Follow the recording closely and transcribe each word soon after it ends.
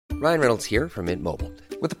Ryan Reynolds here from Mint Mobile.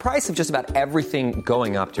 With the price of just about everything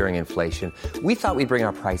going up during inflation, we thought we'd bring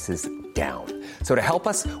our prices down. So to help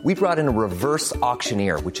us, we brought in a reverse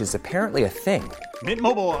auctioneer, which is apparently a thing. Mint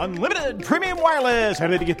Mobile Unlimited Premium Wireless. How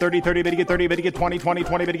to get 30, 30, bit to get 30, bit to get 20, 20,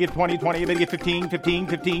 20, bit to get 20, 20, bit to get 15, 15,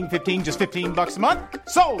 15, 15, just $15 a month?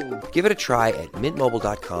 Sold! Give it a try at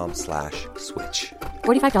mintmobile.com/switch.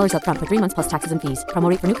 $45 up front for 3 months plus taxes and fees. Promo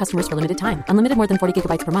rate for new customers for limited time. Unlimited more than 40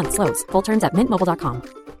 gigabytes per month. Slows full terms at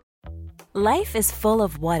mintmobile.com. Life is full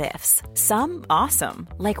of what-ifs. Some awesome,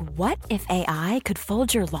 like what if AI could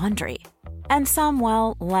fold your laundry? And some,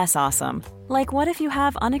 well, less awesome, like what if you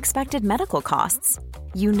have unexpected medical costs?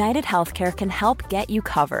 United Healthcare can help get you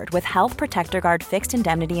covered with Health Protector Guard fixed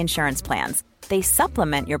indemnity insurance plans. They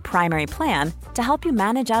supplement your primary plan to help you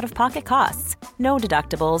manage out-of-pocket costs. No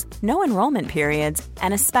deductibles, no enrollment periods,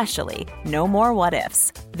 and especially no more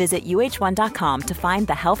what-ifs. Visit uh1.com to find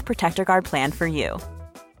the Health Protector Guard plan for you.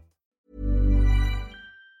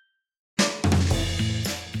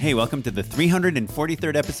 Hey, welcome to the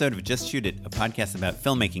 343rd episode of Just Shoot It, a podcast about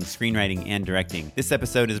filmmaking, screenwriting, and directing. This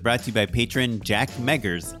episode is brought to you by patron Jack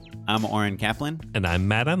Meggers. I'm Oren Kaplan. And I'm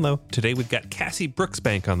Matt Unlow. Today we've got Cassie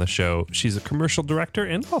Brooksbank on the show. She's a commercial director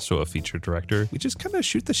and also a feature director. We just kind of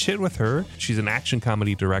shoot the shit with her. She's an action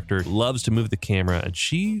comedy director, loves to move the camera, and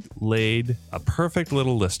she laid a perfect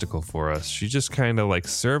little listicle for us. She just kind of like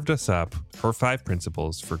served us up her 5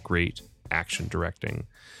 principles for great action directing.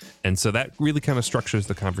 And so that really kind of structures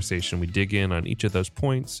the conversation. We dig in on each of those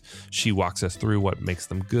points. She walks us through what makes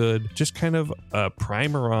them good. Just kind of a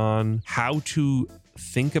primer on how to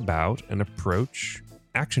think about and approach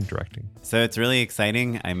action directing. So it's really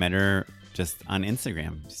exciting. I met her just on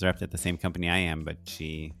Instagram. She's repped at the same company I am, but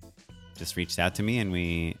she just reached out to me and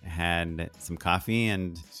we had some coffee,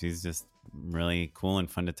 and she's just really cool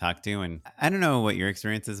and fun to talk to. And I don't know what your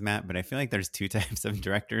experience is, Matt, but I feel like there's 2 types of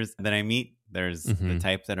directors that I meet. There's the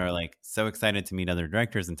type that are like so excited to meet other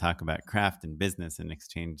directors and talk about craft and business and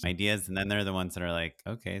exchange ideas. And then there are the ones that are like,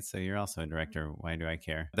 okay, so you're also a director. Why do I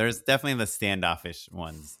care? There's definitely the standoffish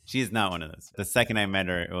ones. She's not one of those. The second I met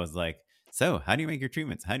her, it was like, so how do you make your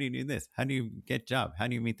treatments? How do you do this? How do you get a job? How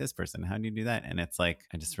do you meet this person? How do you do that? And it's like,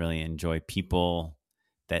 I just really enjoy people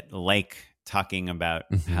that like talking about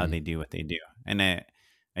how they do what they do. And I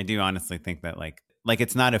do honestly think that like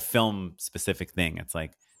it's not a film specific thing. It's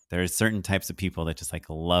like, there are certain types of people that just like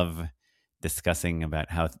love discussing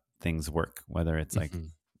about how things work, whether it's like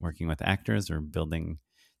working with actors or building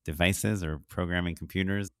devices or programming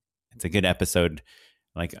computers. It's a good episode.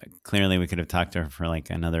 Like clearly we could have talked to her for like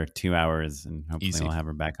another 2 hours, and hopefully we'll have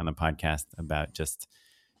her back on the podcast about just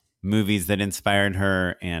movies that inspired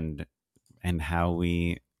her and how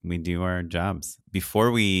we do our jobs.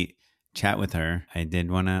 Before we chat with her, I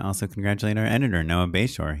did want to also congratulate our editor, Noah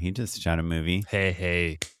Bayshore. He just shot a movie.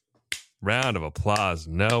 Hey. Round of applause,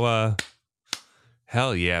 Noah.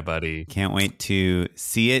 Hell yeah, buddy. Can't wait to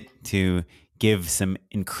see it, to give some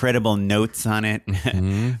incredible notes on it.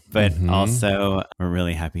 But also, we're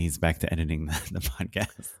really happy he's back to editing the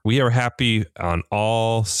podcast. We are happy on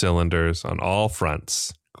all cylinders, on all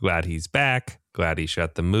fronts. Glad he's back. Glad he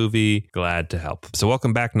shot the movie. Glad to help. So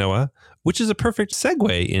welcome back, Noah, which is a perfect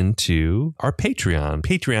segue into our Patreon.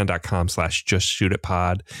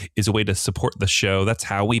 Patreon.com/JustShootItPod is a way to support the show. That's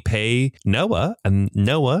how we pay Noah. And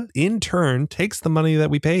Noah, in turn, takes the money that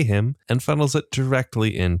we pay him and funnels it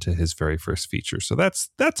directly into his very first feature. So that's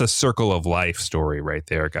a circle of life story right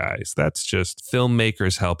there, guys. That's just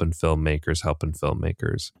filmmakers helping filmmakers helping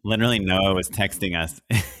filmmakers. Literally, Noah was texting us.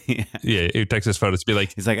 Yeah, he texts us photos to be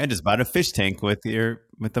like, he's like, I just bought a fish tank with the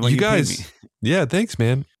one you you guys. paid me. Yeah, thanks,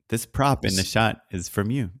 man. This prop in the shot is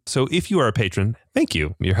from you. So if you are a patron, thank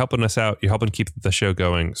you. You're helping us out. You're helping keep the show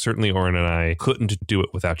going. Certainly, Oren and I couldn't do it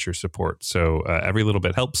without your support. So every little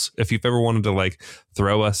bit helps. If you've ever wanted to like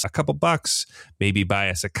throw us a couple bucks, maybe buy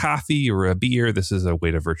us a coffee or a beer, this is a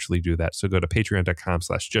way to virtually do that. So go to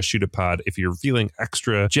patreon.com/JustShootItPod. If you're feeling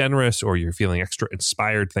extra generous or you're feeling extra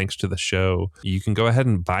inspired thanks to the show, you can go ahead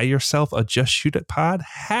and buy yourself a Just Shoot It Pod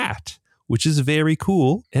hat, which is very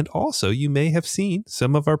cool. And also, you may have seen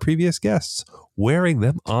some of our previous guests wearing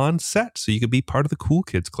them on set, so you could be part of the Cool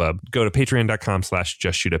Kids Club. Go to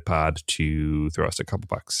patreon.com/JustShootItPod to throw us a couple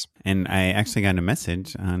bucks. And I actually got a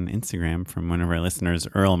message on Instagram from one of our listeners,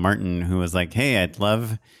 Earl Martin, who was like, hey, I'd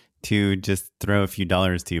love to just throw a few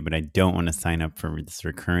dollars to you, but I don't want to sign up for this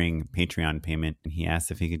recurring Patreon payment. And he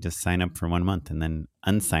asked if he could just sign up for 1 month and then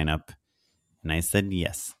unsign up. And I said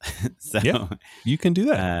yes. So yeah, you can do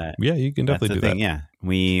that. Yeah, you can definitely do that. Yeah,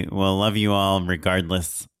 we will love you all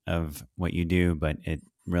regardless of what you do, but it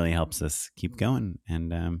really helps us keep going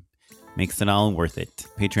and makes it all worth it.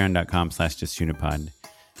 Patreon.com/JustShootItPod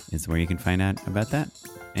is where you can find out about that.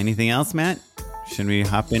 Anything else, Matt? Should we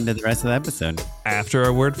hop into the rest of the episode? After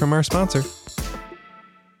a word from our sponsor.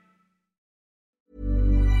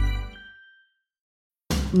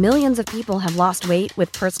 Millions of people have lost weight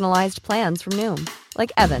with personalized plans from Noom.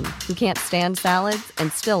 Like Evan, who can't stand salads and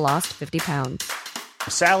still lost 50 pounds.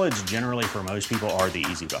 Salads generally for most people are the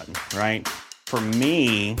easy button, right? For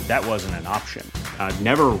me, that wasn't an option. I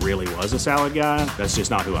never really was a salad guy. That's just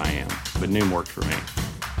not who I am. But Noom worked for me.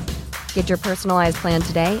 Get your personalized plan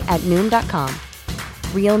today at Noom.com.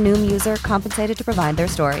 Real Noom user compensated to provide their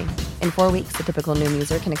story. In 4 weeks, the typical Noom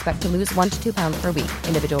user can expect to lose 1 to 2 pounds per week.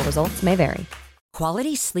 Individual results may vary.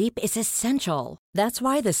 Quality sleep is essential. That's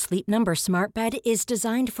why the Sleep Number Smart Bed is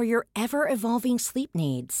designed for your ever-evolving sleep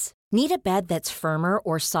needs. Need a bed that's firmer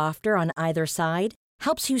or softer on either side?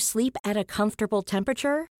 Helps you sleep at a comfortable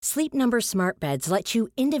temperature? Sleep Number Smart Beds let you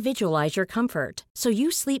individualize your comfort, so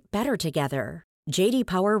you sleep better together. J.D.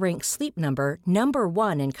 Power ranks Sleep Number number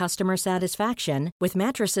 1 in customer satisfaction with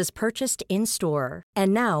mattresses purchased in-store.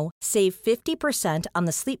 And now, save 50% on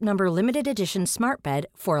the Sleep Number Limited Edition Smart Bed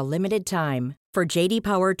for a limited time. For J.D.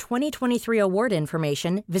 Power 2023 award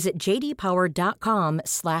information, visit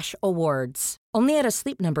jdpower.com/awards. Only at a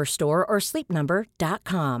Sleep Number store or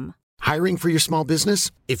sleepnumber.com. Hiring for your small business?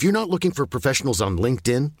 If you're not looking for professionals on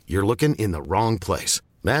LinkedIn, you're looking in the wrong place.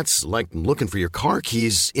 That's like looking for your car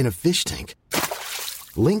keys in a fish tank.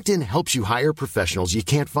 LinkedIn helps you hire professionals you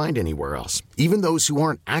can't find anywhere else, even those who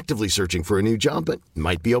aren't actively searching for a new job but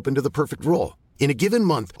might be open to the perfect role. In a given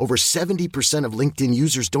month, over 70% of LinkedIn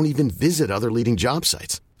users don't even visit other leading job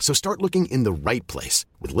sites. So start looking in the right place.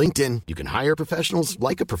 With LinkedIn, you can hire professionals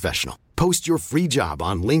like a professional. Post your free job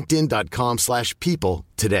on linkedin.com/people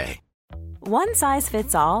today. One size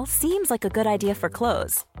fits all seems like a good idea for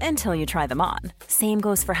clothes until you try them on. Same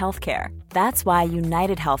goes for healthcare. That's why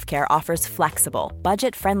United Healthcare offers flexible,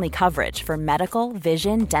 budget-friendly coverage for medical,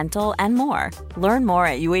 vision, dental, and more. Learn more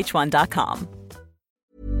at uh1.com.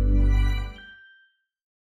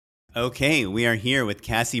 Okay, we are here with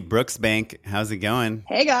Cassie Brooksbank. How's it going?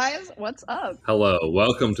 Hey guys, what's up? Hello,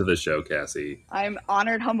 welcome to the show, Cassie. I'm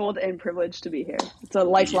honored, humbled, and privileged to be here. It's a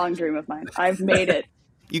lifelong dream of mine. I've made it.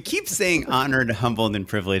 You keep saying honored, humbled, and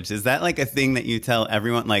privileged. Is that like a thing that you tell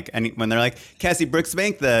everyone, like when they're like, Cassie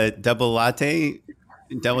Brooksbank, the double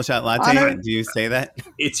shot latte? Honored. Do you say that?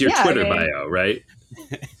 It's your Twitter bio, right?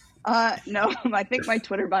 No, I think my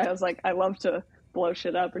Twitter bio is like, I love to blow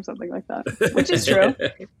shit up or something like that, which is true.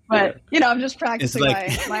 But, I'm just practicing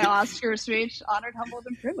like, my Oscar speech, honored, humbled,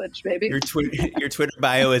 and privileged, baby. Your Twitter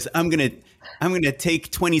bio is, I'm gonna take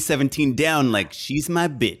 2017 down like she's my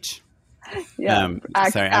bitch. Yeah,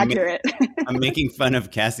 sorry, accurate. I'm making fun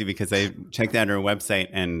of Cassie because I checked out her website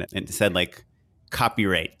and it said like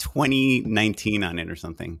copyright 2019 on it or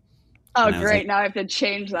something. Oh, great. Like, now I have to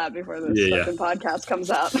change that before this fucking podcast comes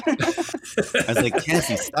out. I was like,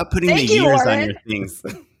 Cassie, stop putting the years on your things.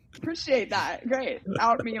 Appreciate that. Great.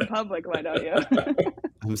 Out me in public, why don't you?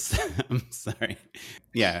 I'm sorry.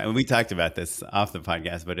 Yeah, we talked about this off the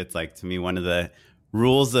podcast, but it's like, to me, one of the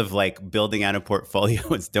rules of like building out a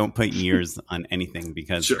portfolio is don't put years on anything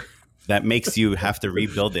because that makes you have to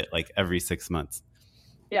rebuild it like every 6 months.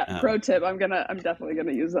 Yeah, pro tip. I'm definitely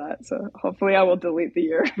gonna use that. So hopefully I will delete the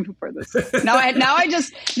year before this. Now I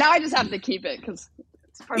just have to keep it because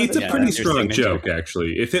it's a pretty strong joke,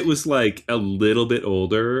 actually. If it was like a little bit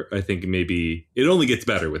older, I think maybe it only gets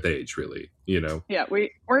better with age, really. Yeah,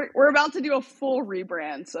 we're about to do a full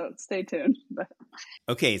rebrand, so stay tuned.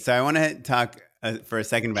 Okay, so I want to talk for a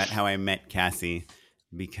second about how I met Cassie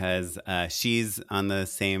because she's on the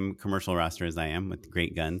same commercial roster as I am with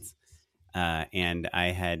Great Guns. And I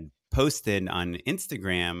had posted on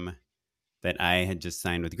Instagram that I had just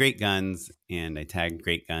signed with Great Guns and I tagged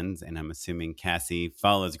Great Guns, and I'm assuming Cassie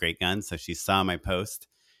follows Great Guns. So she saw my post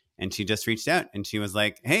and she just reached out and she was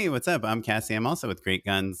like, hey, what's up? I'm Cassie. I'm also with Great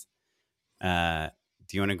Guns. Do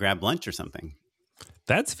you want to grab lunch or something?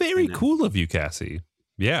 That's very cool of you, Cassie.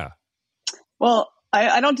 Yeah. Well,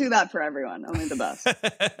 I don't do that for everyone. Only the best.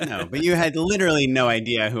 No, but you had literally no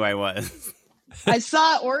idea who I was. I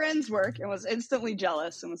saw Oren's work and was instantly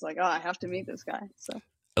jealous and was like, oh, I have to meet this guy. So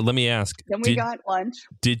let me ask. Then we got lunch.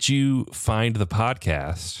 Did you find the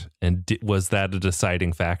podcast and was that a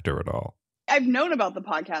deciding factor at all? I've known about the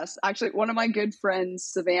podcast. Actually, one of my good friends,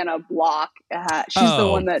 Savannah Block, she's the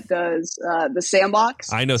one that does the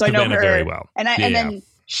Sandbox. I know Savannah very well. And then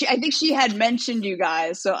I think she had mentioned you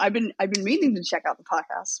guys. So I've been meaning to check out the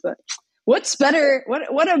podcast, but what's better?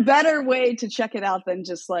 What a better way to check it out than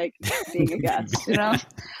just like being a guest,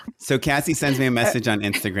 So Cassie sends me a message on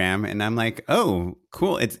Instagram and I'm like, oh,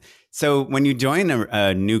 cool. So when you join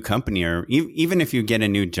a new company, or even if you get a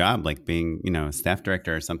new job, like being, a staff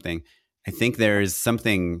director or something, I think there's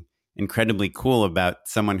something incredibly cool about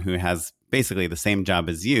someone who has basically the same job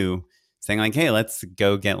as you saying like, hey, let's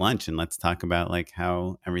go get lunch and let's talk about like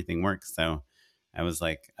how everything works. So I was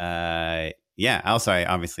like, yeah. Also, I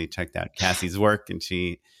obviously checked out Cassie's work, and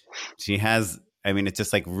she has, it's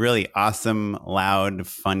just like really awesome, loud,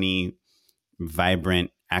 funny,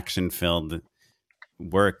 vibrant, action-filled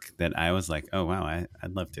work that I was like, oh wow,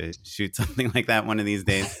 I'd love to shoot something like that one of these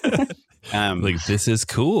days. Like, this is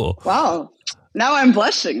cool. Wow. Now I'm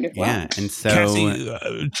blushing. Wow. Yeah. And so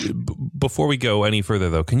Cassie, before we go any further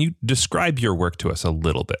though, can you describe your work to us a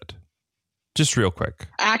little bit? Just real quick.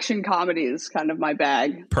 Action comedy is kind of my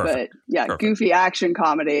bag. Perfect. But yeah, Perfect. Goofy action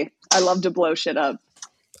comedy. I love to blow shit up.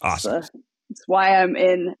 Awesome. It's why I'm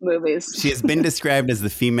in movies. She has been described as the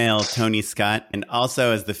female Tony Scott and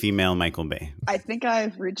also as the female Michael Bay. I think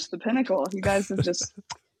I've reached the pinnacle. You guys have just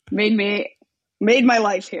made my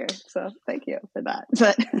life here. So thank you for that.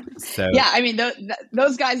 But yeah,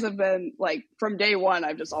 those guys have been like, from day one,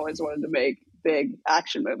 I've just always wanted to make big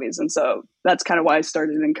action movies. And so that's kind of why I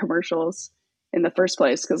started in commercials in the first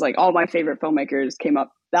place. Cause like all my favorite filmmakers came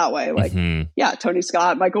up that way. Like, Tony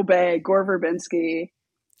Scott, Michael Bay, Gore Verbinski,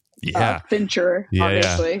 Fincher,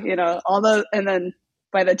 obviously, all those. And then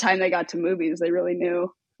by the time they got to movies, they really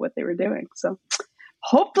knew what they were doing. So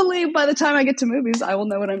hopefully by the time I get to movies, I will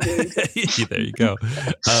know what I'm doing. There you go.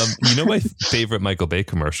 My favorite Michael Bay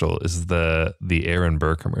commercial is the Aaron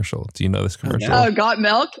Burr commercial. Do you know this commercial? Oh, Got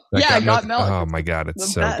Milk? Got Milk. Oh my God.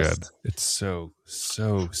 It's so good. It's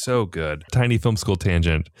so good. Tiny film school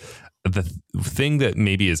tangent. The thing that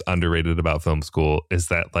maybe is underrated about film school is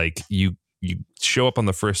that like you show up on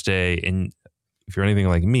the first day, and if you're anything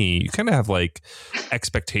like me, you kind of have like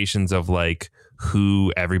expectations of like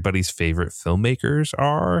who everybody's favorite filmmakers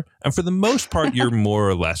are. And for the most part, you're more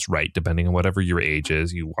or less right, depending on whatever your age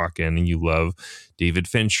is. You walk in and you love David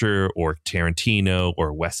Fincher or Tarantino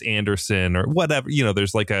or Wes Anderson or whatever.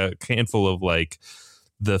 There's like a handful of like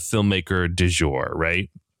the filmmaker du jour, right?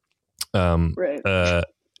 Right.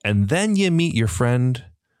 And then you meet your friend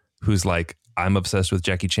who's like, I'm obsessed with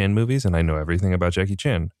Jackie Chan movies and I know everything about Jackie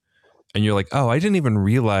Chan. And you're like, oh, I didn't even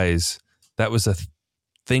realize that was a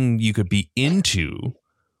thing you could be into.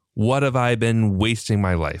 What have I been wasting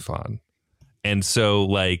my life on? And so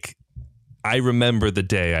like, I remember the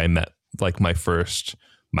day I met like my first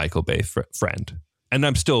Michael Bay friend, and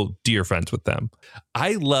I'm still dear friends with them.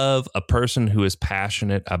 I love a person who is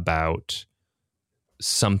passionate about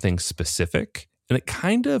something specific. And it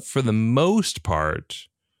kind of, for the most part,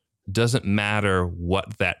 doesn't matter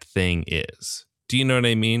what that thing is. Do you know what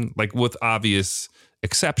I mean? Like with obvious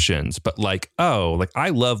exceptions, but like, I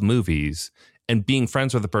love movies, and being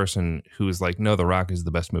friends with a person who is like, no, The Rock is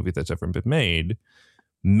the best movie that's ever been made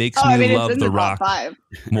makes me love The Rock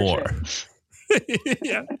more. Sure.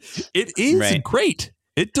 Yeah, it is great.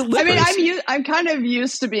 It delivers. I'm kind of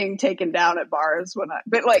used to being taken down at bars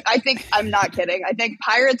but like, I think I'm not kidding. I think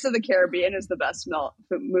Pirates of the Caribbean is the best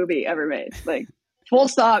movie ever made. Like, full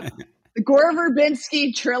stop. The Gore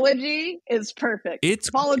Verbinski trilogy is perfect. It's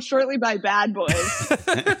followed shortly by Bad Boys.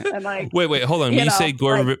 And like, wait, hold on. When you say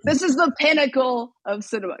Gore, this is the pinnacle of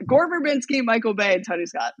cinema. Gore Verbinski, Michael Bay, and Tony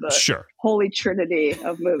Scott. The holy trinity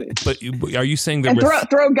of movies. But are you saying that? And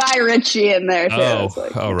throw Guy Ritchie in there too.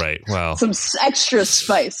 All right. Well, some extra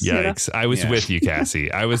spice. Yikes! I was with you,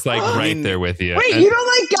 Cassie. I was like right there with you. Wait, you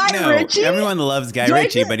don't like Guy Ritchie? Everyone loves Guy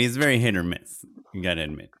Ritchie, but he's very hit or miss. You got to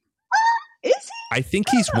admit. Is he? I think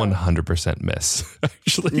he's 100% miss.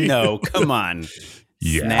 Actually, no, come on.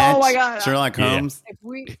 Yeah. Snatch, oh my God. Sherlock Holmes.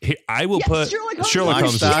 I will put Sherlock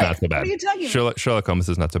Holmes is not so bad. What are you talking about? Sherlock Holmes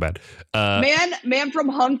is not so bad. Man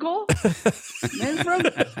from Hunkle.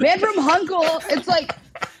 Man from Hunkle. It's like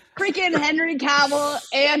freaking Henry Cavill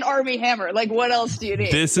and Armie Hammer. Like, what else do you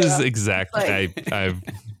need? This is exactly.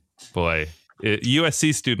 Boy.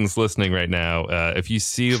 USC students listening right now, if you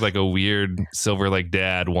see like a weird Silver Lake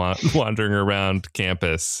dad wandering around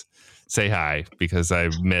campus, say hi, because I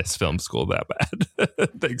miss film school that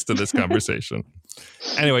bad. Thanks to this conversation.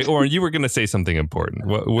 Anyway, Oren, you were going to say something important.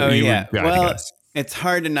 It's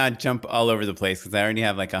hard to not jump all over the place because I already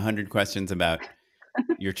have like 100 questions about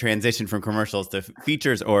your transition from commercials to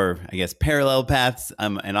features, or I guess parallel paths,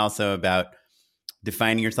 and also about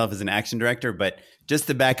defining yourself as an action director. But just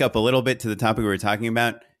to back up a little bit to the topic we were talking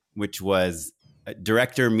about, which was a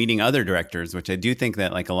director meeting other directors, which I do think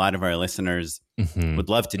that like a lot of our listeners would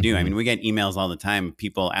love to do. I mean, we get emails all the time,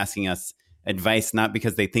 people asking us advice, not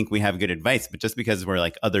because they think we have good advice, but just because we're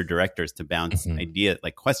like other directors to bounce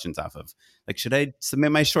questions off of. Like, should I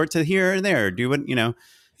submit my short to here or there? Or do what,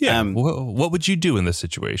 Yeah. What would you do in this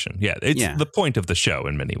situation? Yeah. It's the point of the show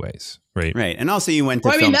in many ways. Right. Right. And also you went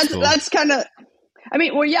to film school. That's kind of,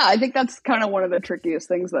 I think that's kind of one of the trickiest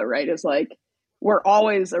things though, right? Is like, we're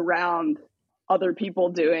always around other people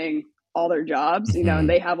doing all their jobs, you know, and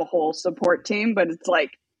they have a whole support team, but it's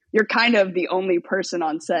like, you're kind of the only person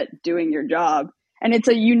on set doing your job. And it's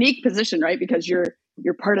a unique position, right? Because you're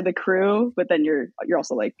part of the crew, but then you're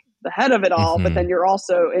also like the head of it all, but then you're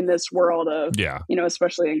also in this world of, you know,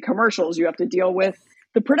 especially in commercials, you have to deal with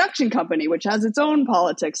the production company, which has its own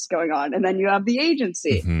politics going on. And then you have the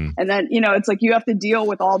agency. And then, you know, it's like you have to deal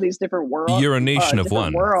with all these different worlds. You're a nation of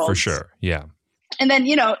one, for sure. Yeah. And then,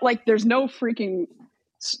 you know, like there's no freaking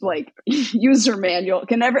like user manual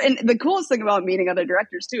can never. And the coolest thing about meeting other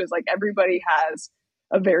directors too, is like everybody has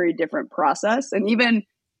a very different process. And even,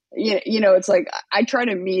 you know, it's like I try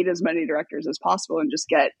to meet as many directors as possible and just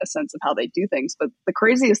get a sense of how they do things. But the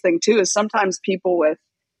craziest thing too is sometimes people with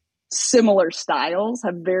similar styles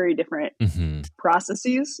have very different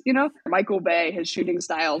processes. You know, Michael Bay, his shooting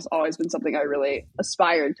style has always been something I really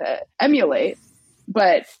aspired to emulate.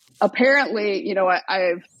 But apparently, you know,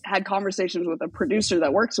 I've had conversations with a producer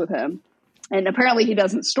that works with him. And apparently he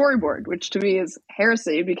doesn't storyboard, which to me is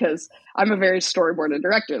heresy because I'm a very storyboarded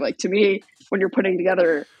director. Like to me, when you're putting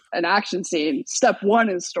together an action scene, step one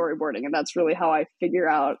is storyboarding. And that's really how I figure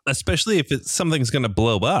out. Especially if something's going to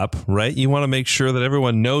blow up, right? You want to make sure that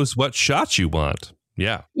everyone knows what shots you want.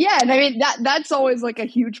 Yeah. Yeah. And I mean, that's always like a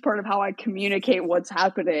huge part of how I communicate what's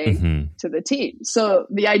happening to the team. So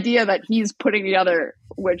the idea that he's putting together,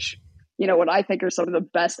 which, you know, what I think are some of the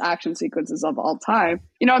best action sequences of all time.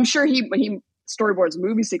 You know, I'm sure he storyboards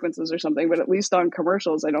movie sequences or something, but at least on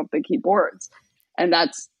commercials, I don't think he boards. And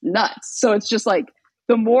that's nuts. So it's just like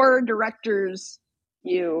the more directors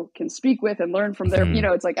you can speak with and learn from their, you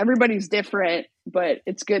know, it's like everybody's different, but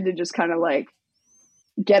it's good to just kind of like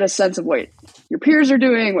get a sense of what your peers are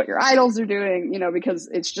doing, what your idols are doing, you know, because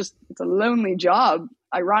it's a lonely job.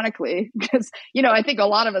 Ironically, because, you know, I think a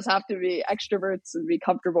lot of us have to be extroverts and be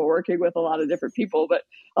comfortable working with a lot of different people. But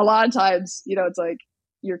a lot of times, you know, it's like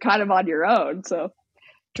you're kind of on your own. So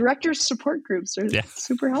directors' support groups are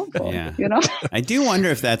super helpful, you know? I do wonder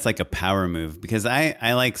if that's like a power move because I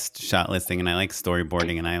like shot listing and I like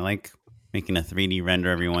storyboarding and I like making a 3D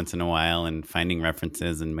render every once in a while and finding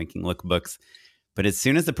references and making lookbooks. But as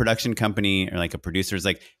soon as the production company or like a producer is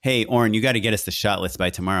like, hey, Oren, you got to get us the shot list by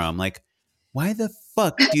tomorrow. I'm like, why the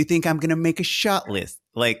fuck do you think I'm going to make a shot list?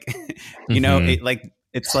 Like, you know,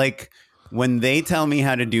 it's like when they tell me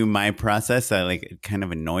how to do my process, it kind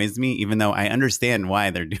of annoys me, even though I understand why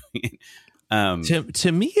they're doing it.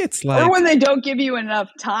 To me, it's like, or when they don't give you enough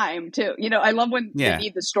time too. You know, I love when they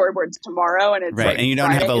need the storyboards tomorrow and it's right, like and you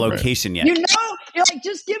don't have a location yet. You know, you're like,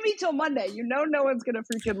 just give me till Monday. You know, no one's gonna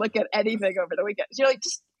freaking look at anything over the weekend. You're like,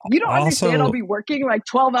 just you don't understand. I'll be working like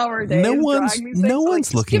 12-hour days. No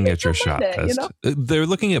one's looking at your shot Monday, list. You know? They're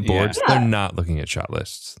looking at boards. They're not looking at shot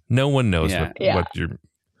lists. No one knows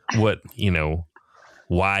what you know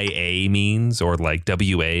YA means or like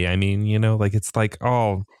WA. I mean, you know, like it's like,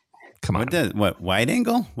 oh, come on. What wide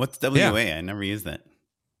angle? What's WA? Yeah. I never used that.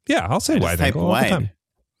 Yeah, I'll say wide angle all the time.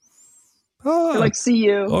 Like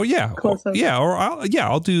CU. Oh yeah, yeah, or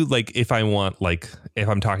I'll do like if I want like if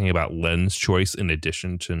I'm talking about lens choice in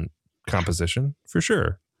addition to composition for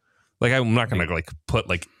sure. Like I'm not gonna like put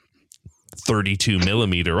like 32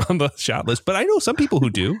 millimeter on the shot list, but I know some people who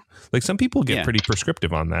do. Like some people get pretty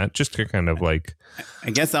prescriptive on that, just to kind of like. I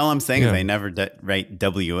guess all I'm saying is I never write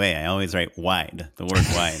WA. I always write wide. The word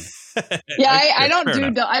wide. I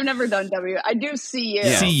don't do. I've never done W. I do CU.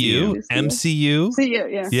 Yeah. CU, MCU. CU,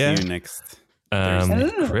 yeah. See you next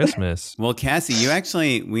Christmas. Well,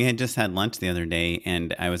 Cassie, we had just had lunch the other day,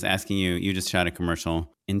 and I was asking you. You just shot a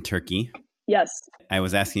commercial in Turkey. Yes. I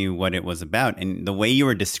was asking you what it was about, and the way you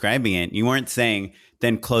were describing it, you weren't saying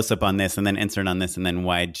then close up on this, and then insert on this, and then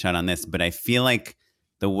wide shot on this. But I feel like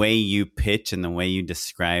the way you pitch and the way you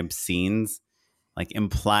describe scenes, like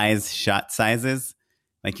implies shot sizes.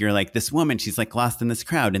 Like you're like, this woman, she's like lost in this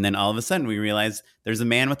crowd. And then all of a sudden we realize there's a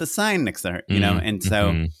man with a sign next to her, you know? And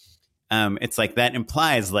so it's like that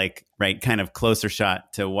implies like, right, kind of closer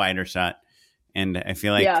shot to wider shot. And I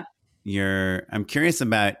feel like I'm curious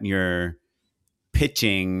about your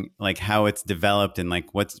pitching, like how it's developed and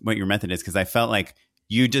like what your method is. Cause I felt like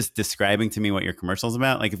you just describing to me what your commercial's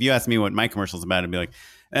about. Like if you asked me what my commercial's about, I'd be like,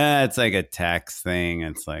 it's like a tax thing.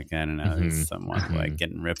 It's like, I don't know, there's someone like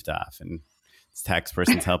getting ripped off and this tax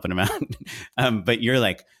person's helping him out. But you're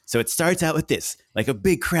like, so it starts out with this, like a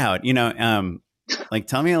big crowd, you know, like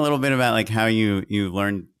tell me a little bit about like how you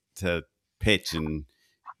learned to pitch and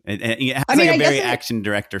It has a very action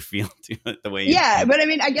director feel to it, the way. But I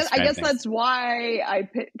mean, I guess that's why I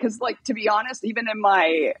picked, because like, to be honest, even in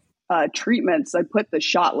my treatments, I put the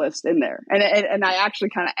shot list in there, and I actually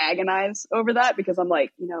kind of agonize over that because I'm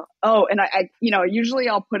like, I usually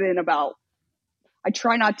I'll put in about, I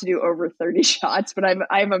try not to do over 30 shots, but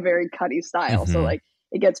I have a very cutty style, so like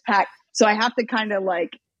it gets packed, so I have to kind of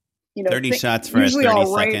like, 30 shots for a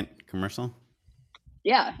 30-second commercial.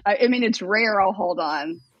 Yeah, I mean, it's rare I'll hold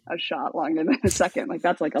on a shot longer than a second. Like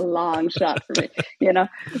that's like a long shot for me,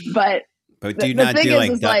 But do you not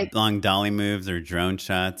do like long dolly moves or drone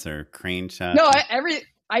shots or crane shots? No,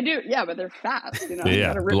 I do. Yeah, but they're fast.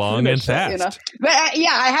 Yeah, long and fast. But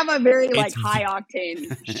I have a very like high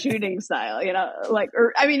octane shooting style.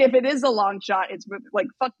 If it is a long shot, it's like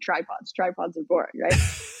fuck tripods. Tripods are boring, right?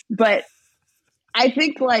 But I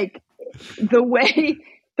think like the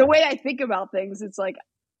way I think about things, it's like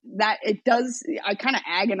that it does, I kind of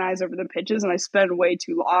agonize over the pitches and I spend way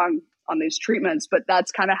too long on these treatments, but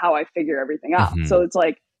that's kind of how I figure everything out. So it's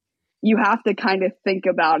like, you have to kind of think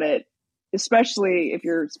about it, especially if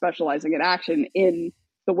you're specializing in action, in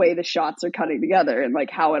the way the shots are cutting together and like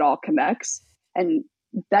how it all connects. And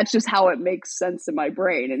that's just how it makes sense in my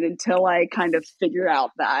brain. And until I kind of figure out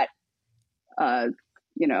that,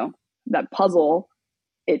 that puzzle,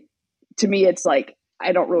 to me, it's like,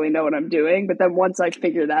 I don't really know what I'm doing. But then once I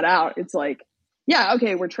figure that out, it's like, yeah,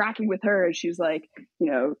 okay, we're tracking with her. And she's like,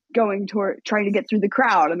 going toward, trying to get through the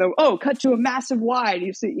crowd. And then, cut to a massive wide.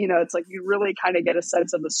 You see, it's like you really kind of get a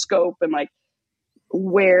sense of the scope and like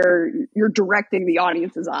where you're directing the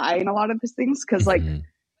audience's eye in a lot of these things. Cause like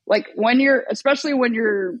especially when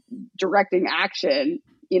you're directing action,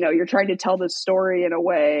 you're trying to tell the story in a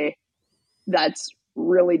way that's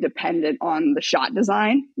really dependent on the shot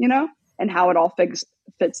design, and how it all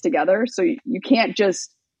fits together. So you can't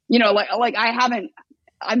just,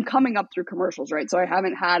 I'm coming up through commercials, right? So I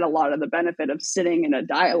haven't had a lot of the benefit of sitting in a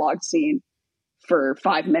dialogue scene for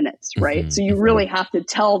 5 minutes, right? So you really have to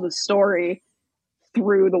tell the story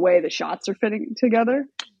through the way the shots are fitting together.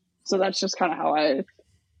 So that's just kind of how I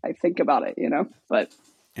think about it, but.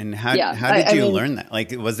 And how did you learn that?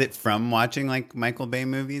 Like, was it from watching like Michael Bay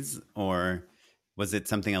movies, or was it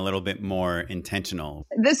something a little bit more intentional?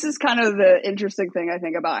 This is kind of the interesting thing I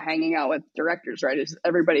think about hanging out with directors, right? Is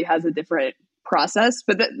everybody has a different process,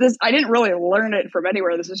 but this, I didn't really learn it from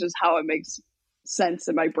anywhere. This is just how it makes sense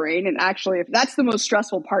in my brain. And actually, if that's the most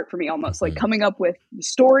stressful part for me, almost like coming up with the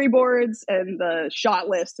storyboards and the shot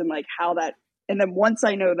list and like how that, and then once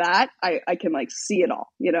I know that, I can like see it all,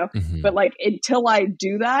 but like until I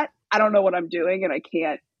do that, I don't know what I'm doing and I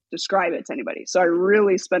can't describe it to anybody. So I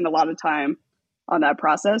really spend a lot of time on that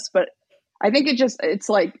process. But I think it's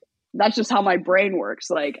like, that's just how my brain works.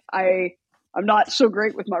 Like I'm not so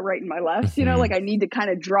great with my right and my left, like I need to kind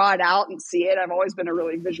of draw it out and see it. I've always been a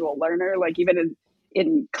really visual learner. Like even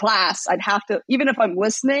in class, I'd have to, even if I'm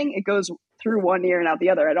listening, it goes through one ear and out the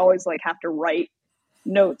other. I'd always like have to write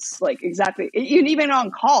notes, like exactly, even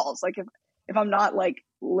on calls. Like if I'm not like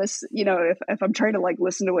listen, if I'm trying to like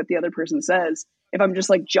listen to what the other person says, if I'm just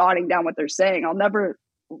like jotting down what they're saying, I'll never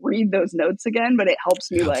read those notes again, but it helps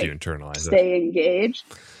me like stay engaged.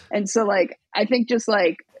 And so like, I think just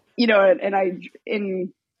like, and I,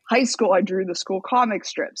 in high school, I drew the school comic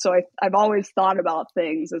strip. So I've always thought about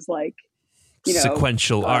things as like,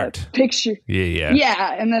 sequential art picture.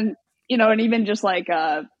 Yeah. And then, and even just like,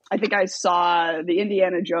 I think I saw the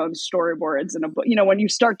Indiana Jones storyboards in a book, when you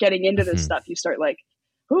start getting into this stuff, you start like,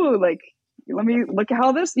 ooh, like, let me look at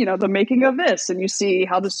how this, the making of this, and you see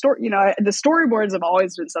how the story, the storyboards have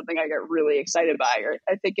always been something I get really excited by. Or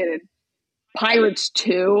I think in Pirates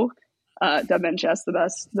 2, Dead Man Chest,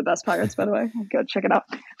 the best Pirates, by the way, go check it out.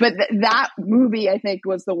 But that movie, I think,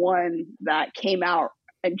 was the one that came out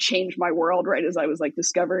and changed my world right as I was like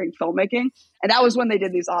discovering filmmaking. And that was when they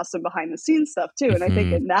did these awesome behind the scenes stuff too. And I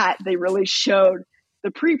think in that they really showed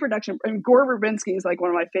the pre-production. And Gore Verbinski is like one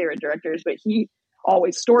of my favorite directors, but he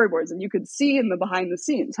always storyboards, and you could see in the behind the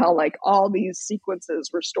scenes how like all these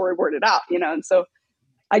sequences were storyboarded out, And so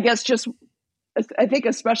I guess I think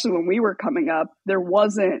especially when we were coming up, there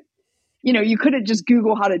wasn't, you couldn't just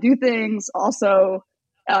Google how to do things. Also,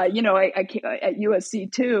 I at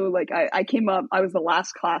USC too, like I came up, I was the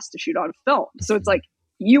last class to shoot on film. So it's like,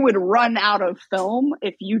 you would run out of film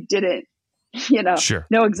if you didn't,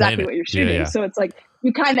 know exactly what you're shooting. Yeah. So it's like,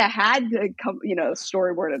 you kind of had to come,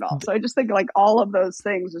 storyboard it all. So I just think like all of those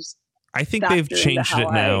things. I think they've changed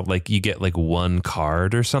it now. Like you get like one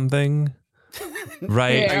card or something.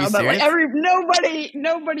 Right. Yeah, but like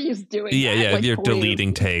nobody is doing yeah, that. Yeah, like, you're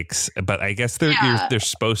deleting takes, but I guess they're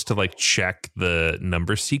supposed to like check the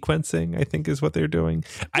number sequencing, I think is what they're doing.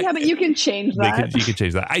 But you can change that. You can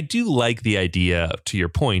change that. I do like the idea, to your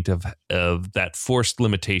point, of that forced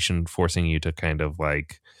limitation forcing you to kind of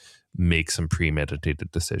like make some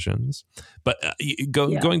premeditated decisions. But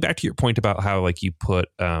going back to your point about how like you put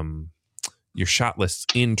your shot lists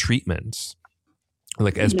in treatments,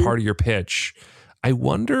 like as part of your pitch, I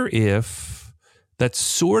wonder if that's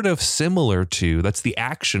sort of similar to, that's the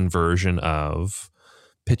action version of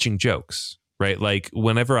pitching jokes, right? Like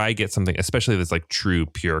whenever I get something, especially that's like true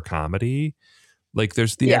pure comedy, like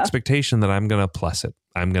there's the expectation that I'm going to plus it.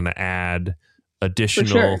 I'm going to add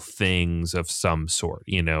additional things of some sort,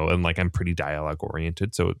 you know, and like I'm pretty dialogue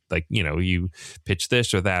oriented. So like, you know, you pitch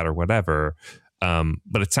this or that or whatever.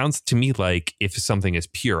 But it sounds to me like if something is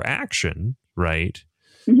pure action, right,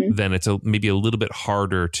 then it's maybe a little bit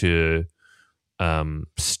harder to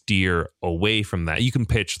steer away from that. You can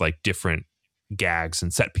pitch like different gags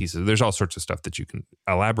and set pieces. There's all sorts of stuff that you can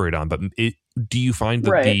elaborate on. But do you find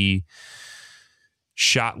that the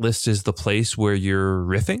shot list is the place where you're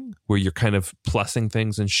riffing, where you're kind of plussing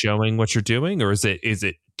things and showing what you're doing, or is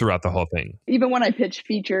it throughout the whole thing? Even when I pitch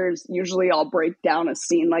features, usually I'll break down a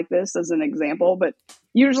scene like this as an example. But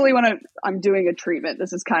usually when I'm doing a treatment,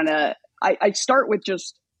 this is kind of, I start with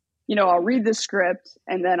just, you know, I'll read the script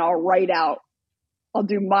and then I'll write out, I'll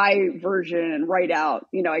do my version and write out,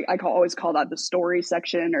 you know, I always call that the story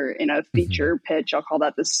section, or in a feature pitch, I'll call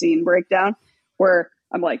that the scene breakdown, where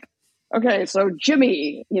I'm like, okay, so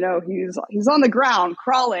Jimmy, you know, he's on the ground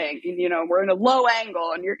crawling, and, you know, we're in a low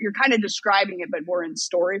angle, and you're kind of describing it, but more in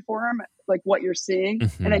story form, like what you're seeing.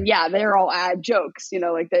 And then, there I'll add jokes, you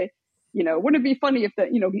know, like they, you know, wouldn't it be funny if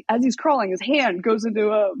that, you know, as he's crawling, his hand goes into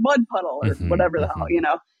a mud puddle or whatever the hell, you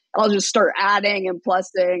know, I'll just start adding and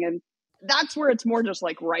plussing. And that's where it's more just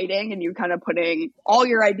like writing, and you kind of putting all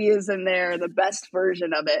your ideas in there, the best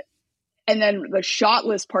version of it. And then the shot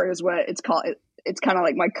list part is what it's called. It's kind of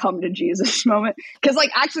like my come to Jesus moment. Because like,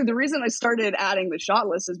 actually the reason I started adding the shot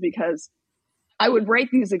list is because I would write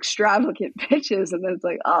these extravagant pitches, and then it's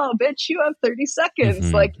like, oh, bitch, you have 30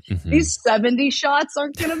 seconds. Like these 70 shots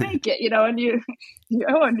aren't going to make it, you know, and you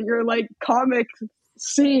know, and you're like comic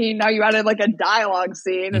scene. Now you added like a dialogue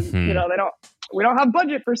scene, and you know, we don't have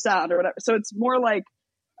budget for sound or whatever. So it's more like,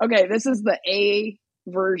 okay, this is the A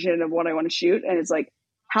version of what I want to shoot. And it's like,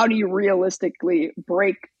 how do you realistically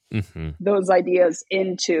break those ideas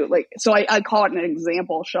into, like, so I call it an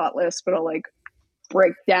example shot list, but I'll like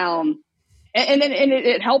break down, and then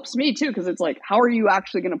it helps me too, because it's like, how are you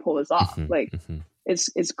actually going to pull this off? Like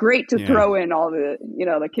it's great to throw in all the, you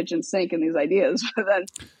know, the kitchen sink and these ideas, but then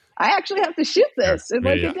I actually have to shoot this in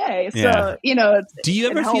like a day. So, you know, do you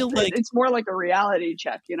ever feel like it's more like a reality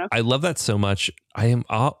check, you know? I love that so much. I am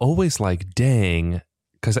always like, dang,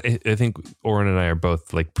 because I think Oren and I are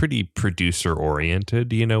both like pretty producer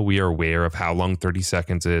oriented. You know, we are aware of how long 30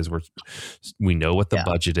 seconds is. We know what the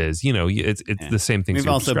budget is. You know, it's the same thing. We've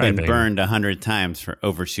also been burned 100 times for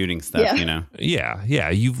overshooting stuff. You know,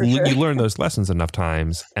 you learn those lessons enough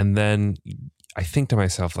times, and then I think to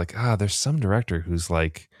myself like, there's some director who's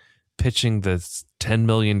like pitching this $10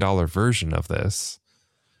 million version of this,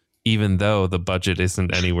 even though the budget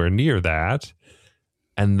isn't anywhere near that,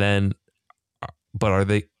 and then. But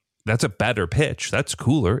that's a better pitch. That's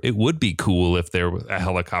cooler. It would be cool if there was a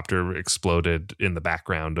helicopter exploded in the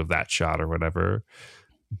background of that shot or whatever.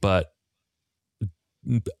 But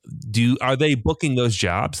are they booking those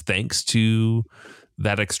jobs thanks to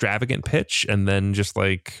that extravagant pitch, and then just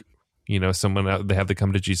like, you know, someone out, they have to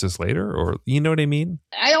come to Jesus later, or you know what I mean?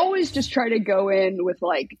 I always just try to go in with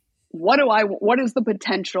like, what is the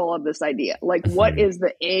potential of this idea? Like, what is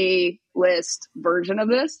the A list version of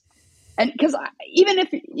this? And because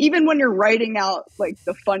even when you're writing out like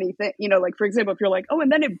the funny thing, you know, like for example, if you're like, oh,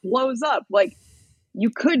 and then it blows up, like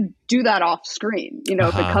you could do that off screen, you know,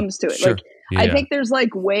 if it comes to it. Sure. Like, I think there's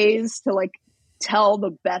like ways to like tell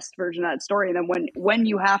the best version of that story. And then when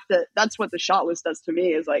you have to, that's what the shot list does to me,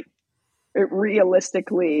 is like, it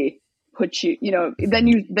realistically puts you, you know, then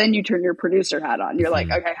you turn your producer hat on. You're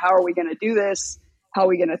like, okay, how are we going to do this? How are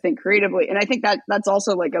we going to think creatively? And I think that's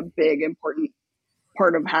also like a big important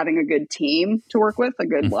part of having a good team to work with, a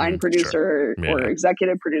good line producer or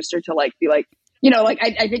executive producer to like be like, you know, like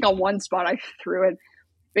I think on one spot I threw it,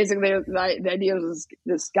 basically the idea was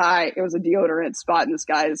this guy, it was a deodorant spot, and this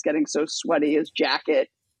guy is getting so sweaty, his jacket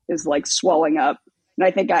is like swelling up. And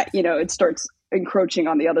I think it starts encroaching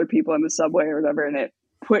on the other people in the subway or whatever. And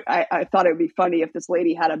I thought it would be funny if this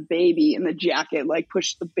lady had a baby in the jacket, like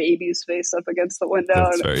pushed the baby's face up against the window.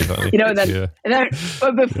 That's very funny.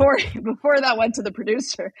 But before that went to the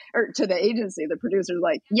producer or to the agency, the producer's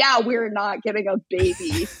like, yeah, we're not getting a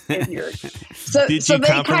baby in your. So did you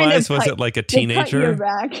compromise? Was it like a teenager?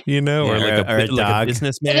 You know, or like a dog? Like a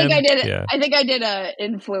businessman? I think I did. I think I did a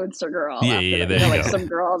influencer girl. Yeah, there you like go. some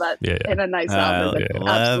girl that in a nice outfit.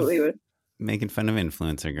 Absolutely would. Making fun of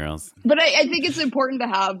influencer girls. But I think it's important to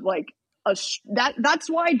have like that's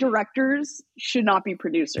why directors should not be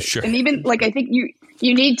producers. Sure. And even like, I think you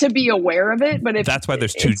need to be aware of it, but that's why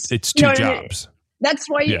there's two jobs. That's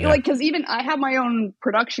why like, cause even I have my own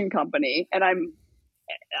production company and I'm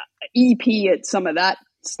EP at some of that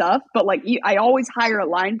stuff, but like I always hire a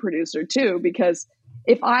line producer too, because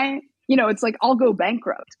if it's like, I'll go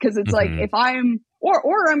bankrupt. Cause it's like, if I'm,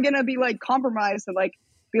 or I'm going to be like compromised and like,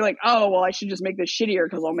 be like, oh, well, I should just make this shittier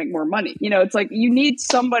because I'll make more money. It's like you need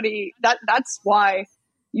somebody that's why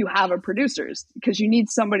you have a producers, because you need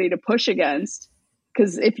somebody to push against.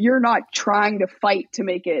 Because if you're not trying to fight to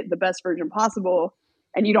make it the best version possible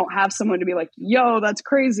and you don't have someone to be like, yo, that's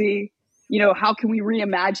crazy. How can we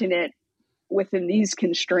reimagine it within these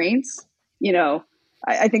constraints?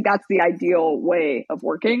 I think that's the ideal way of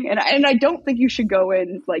working. And I don't think you should go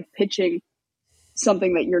in like pitching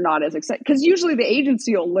something that you're not as excited, because usually the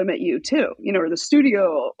agency will limit you too, or the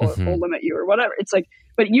studio will limit you or whatever. It's like,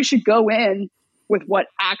 but you should go in with what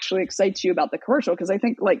actually excites you about the commercial. Because I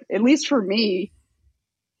think, like, at least for me,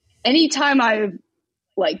 anytime I've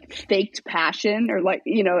like faked passion or like,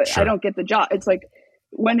 I don't get the job. It's like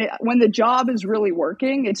when the job is really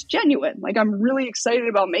working, it's genuine. Like, I'm really excited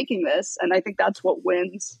about making this. And I think that's what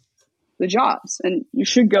wins the jobs. And you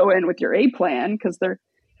should go in with your A plan, because they're,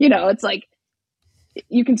 it's like,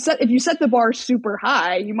 if you set the bar super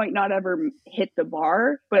high, you might not ever hit the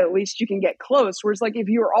bar, but at least you can get close. Whereas like if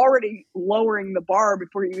you were already lowering the bar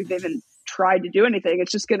before you even tried to do anything,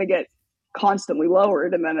 it's just going to get constantly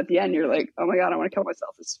lowered. And then at the end, you're like, oh my God, I want to kill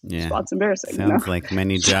myself. This spot's embarrassing. Sounds like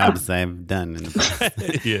many jobs I've done in the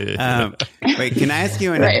past. Wait, can I ask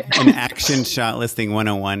you an action shot listing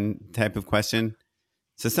 101 type of question?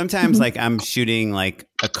 So sometimes like I'm shooting like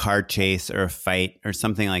a car chase or a fight or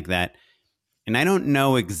something like that, and I don't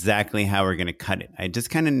know exactly how we're going to cut it. I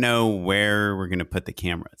just kind of know where we're going to put the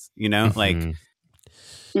cameras, like.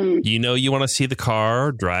 You want to see the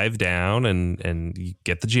car drive down and you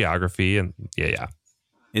get the geography and yeah.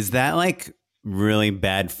 Is that like really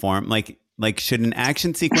bad form? Like should an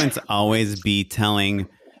action sequence always be telling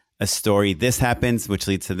a story? This happens, which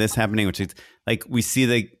leads to this happening, which leads, like we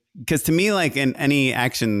see because to me, like in any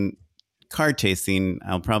action car chase scene,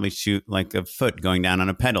 I'll probably shoot like a foot going down on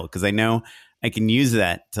a pedal, because I know I can use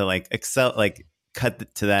that to like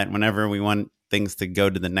cut to that whenever we want things to go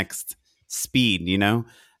to the next speed,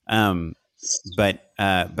 but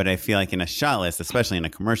I feel like in a shot list, especially in a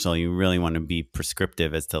commercial, you really want to be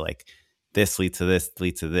prescriptive as to like, this leads to this,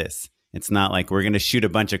 leads to this. It's not like we're going to shoot a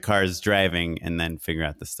bunch of cars driving and then figure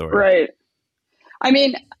out the story. Right. I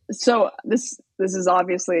mean, so this is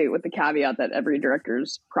obviously with the caveat that every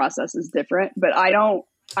director's process is different, but I don't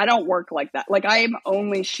work like that. Like, I am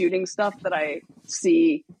only shooting stuff that I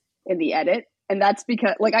see in the edit. And that's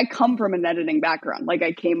because like I come from an editing background. Like,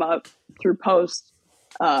 I came up through post.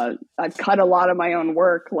 I've cut a lot of my own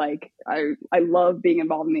work. Like, I love being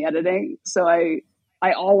involved in the editing. So I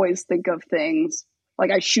always think of things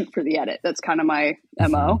like I shoot for the edit. That's kind of my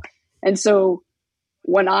MO. And so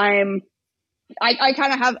when I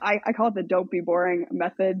kind of have, I call it the don't be boring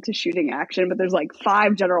method to shooting action, but there's like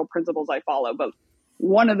 5 general principles I follow. But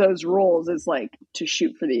one of those rules is like to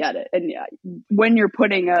shoot for the edit. And yeah, when you're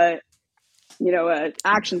putting a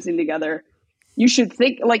action scene together, you should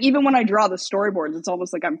think, like, even when I draw the storyboards, it's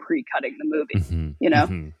almost like I'm pre-cutting the movie,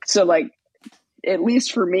 So like, at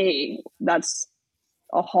least for me, that's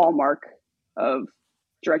a hallmark of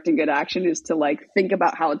directing good action, is to like think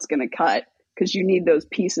about how it's going to cut, because you need those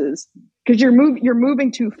pieces, because you're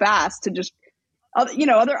moving too fast to just,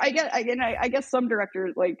 I guess some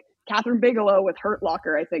directors like Catherine Bigelow with Hurt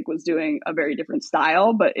Locker, I think, was doing a very different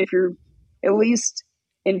style. But if you're at least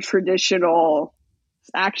in traditional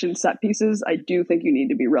action set pieces, I do think you need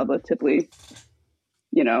to be relatively,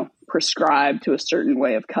 prescribed to a certain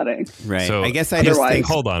way of cutting. Right. So I guess I just think,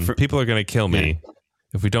 hold on. People are going to kill me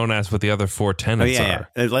if we don't ask what the other 4 tenets are.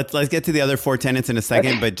 Yeah. Let's get to the other 4 tenets in a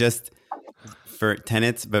second, but just for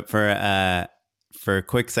tenets, but for a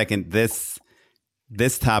quick second, this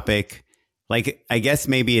topic, like, I guess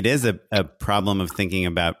maybe it is a problem of thinking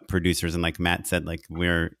about producers. And like Matt said, like,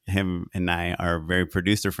 him and I are very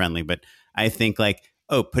producer friendly, but I think like,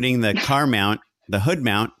 putting the car mount, the hood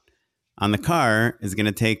mount on the car is going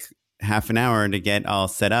to take half an hour to get all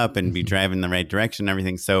set up and be driving the right direction and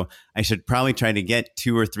everything. So I should probably try to get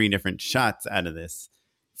 2 or 3 different shots out of this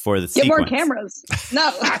for the Get sequence. more cameras.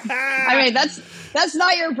 No, I mean, that's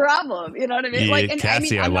not your problem. You know what I mean? Yeah,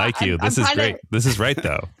 Cassie, I like you. This is great. This is right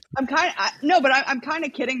though. I'm kind of, I'm kind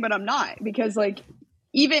of kidding, but I'm not, because like,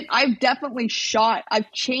 even I've definitely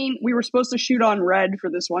we were supposed to shoot on Red for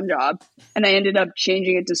this one job, and I ended up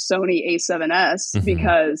changing it to Sony A7S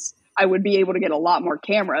because I would be able to get a lot more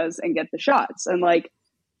cameras and get the shots. And like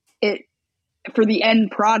for the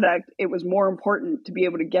end product, it was more important to be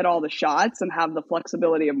able to get all the shots and have the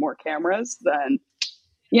flexibility of more cameras than,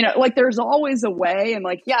 like there's always a way, and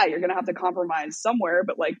like, yeah, you're going to have to compromise somewhere,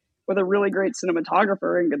 but like with a really great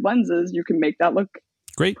cinematographer and good lenses, you can make that look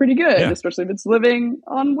great, pretty good, especially if it's living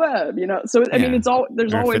on web, So I mean,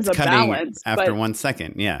 there's always a balance. After 1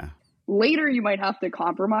 second, later you might have to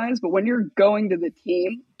compromise, but when you're going to the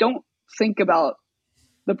team, don't think about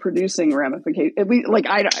the producing ramification. At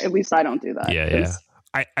least I don't do that. Yeah.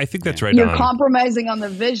 I think that's right. You're compromising on the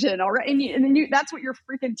vision already, and then that's what your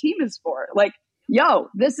freaking team is for. Like, yo,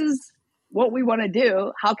 this is what we want to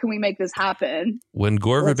do. How can we make this happen? When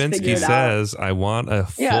Gore Verbinski says, I want a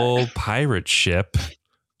full pirate ship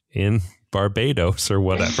in Barbados or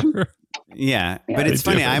whatever. Yeah, but it's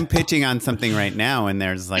funny. I'm pitching on something right now, and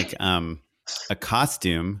there's like a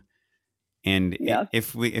costume, and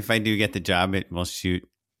if I do get the job, it will shoot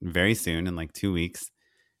very soon in like 2 weeks.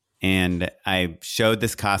 And I showed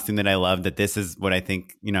this costume that I love. That this is what I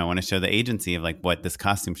think. I want to show the agency of like what this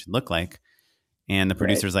costume should look like. And the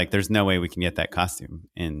producer's like, "There's no way we can get that costume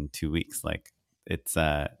in 2 weeks. Like it's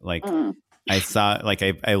I saw like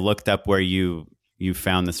I looked up where you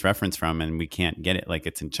found this reference from, and we can't get it. Like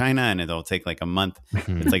it's in China, and it'll take like a month.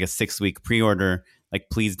 It's like a 6-week pre-order. Like,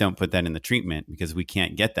 please don't put that in the treatment because we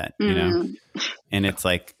can't get that, And it's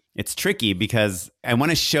like, it's tricky because I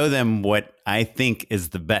want to show them what I think is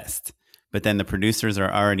the best. But then the producers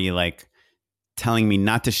are already like telling me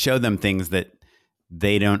not to show them things that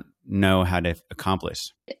they don't know how to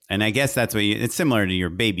accomplish. And I guess that's what it's similar to your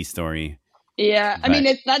baby story. Yeah. I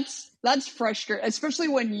mean, that's frustrating, especially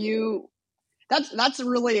when that's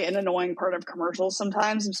really an annoying part of commercials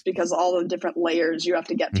sometimes. It's because all the different layers you have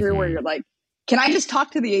to get through where you're like, can I just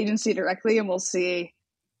talk to the agency directly and we'll see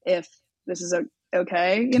if this is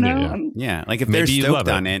okay, Yeah, like if they're stoked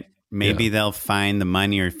on it, maybe they'll find the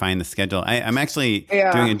money or find the schedule. I'm actually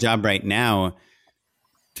doing a job right now.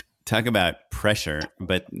 Talk about pressure,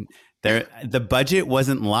 but the budget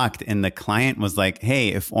wasn't locked, and the client was like, "Hey,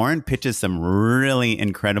 if Oren pitches some really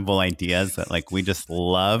incredible ideas that like we just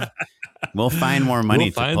love, we'll find more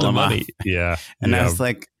money to pull them off." Yeah, and I was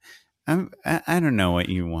like, I don't know what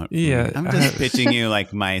you want. Yeah, I'm just pitching you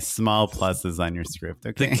like my small pluses on your script.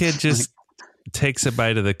 Okay, the kid just takes a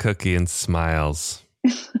bite of the cookie and smiles.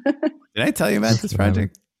 Did I tell you about this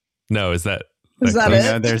project? No, is that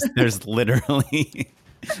it? There's literally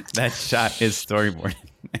that shot is storyboarded.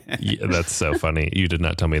 Yeah, that's so funny. You did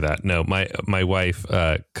not tell me that. No, my wife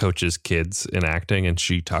coaches kids in acting, and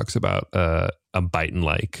she talks about a bite and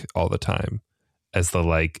like all the time as the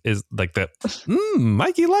like is like that.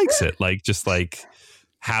 Mikey likes it. Like just like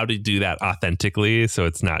how to do that authentically, so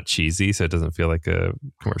it's not cheesy, so it doesn't feel like a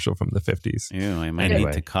commercial from the 50s. Ew, I might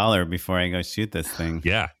need to call her before I go shoot this thing.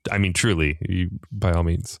 Yeah, I mean, truly, by all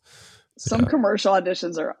means. Some commercial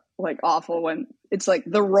auditions are like awful when it's like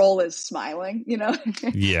the role is smiling,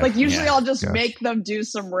 Yeah. Like usually I'll just make them do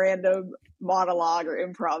some random monologue or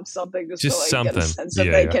improv something just so something. Get a sense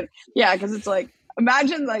that they can. Yeah, because it's like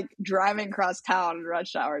imagine like driving across town in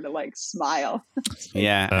rush hour to like smile.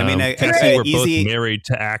 Yeah, I mean, we're both married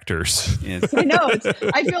to actors. Yes. I know.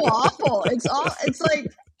 I feel awful. It's like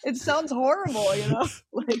it sounds horrible,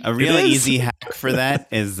 Like a really easy hack for that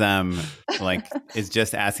is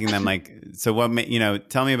just asking them like, so what?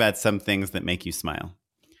 Tell me about some things that make you smile.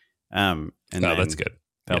 And that's good.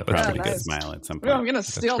 They'll probably smile at some point. Yeah, I'm gonna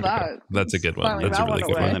steal that. That's a good one. That's a really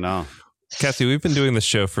good one. At all. Cassie, we've been doing this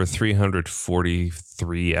show for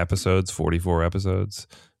 343 episodes, 44 episodes.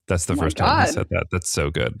 That's the first time I said that. That's so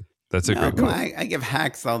good. That's a great one. I give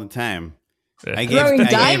hacks all the time. Throwing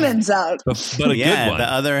diamonds out. But a good one. The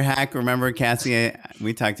other hack, remember, Cassie,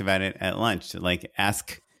 we talked about it at lunch. Like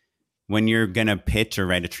ask when you're going to pitch or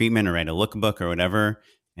write a treatment or write a lookbook or whatever,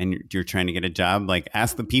 and you're trying to get a job, like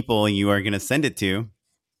ask the people you are going to send it to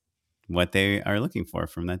what they are looking for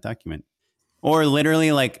from that document. Or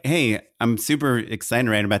literally like, hey, I'm super excited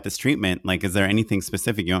to write about this treatment. Like, is there anything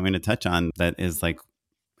specific you want me to touch on that is like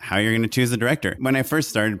how you're going to choose a director? When I first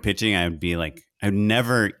started pitching, I would be like, I would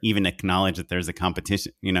never even acknowledge that there's a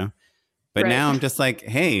competition, But now I'm just like,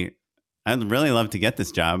 hey, I'd really love to get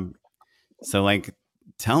this job. So like,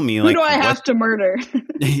 tell me, who like, do I have to murder?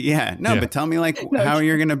 But tell me, like, how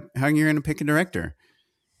you're gonna pick a director.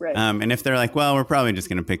 Right. And if they're like, well, we're probably just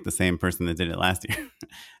gonna pick the same person that did it last year,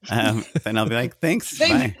 then I'll be like, thanks,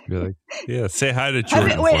 bye. You're like, yeah, say hi to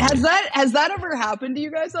Jordan. Wait, has that ever happened to you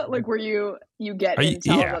guys? Like, where you get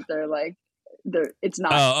intel that they're like, it's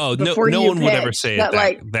not. No one would ever say that,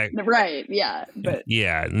 that. Right? Yeah, but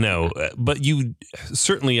yeah, no, but you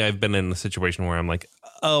certainly. I've been in a situation where I'm like,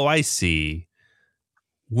 oh, I see.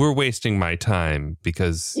 We're wasting my time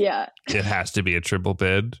because it has to be a triple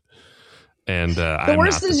bid. And the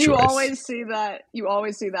worst is you always see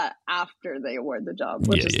that after they award the job,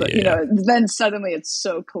 which is then suddenly it's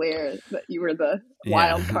so clear that you were the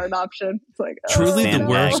wild card option. It's like truly the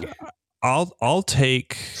worst. I'll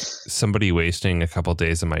take somebody wasting a couple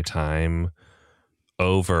days of my time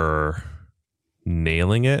over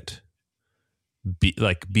nailing it,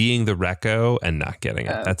 being the reco and not getting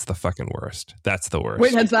it. That's the fucking worst. That's the worst.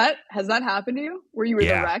 Wait, has that happened to you? Where you were the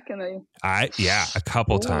rec and they? A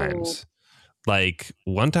couple times. Like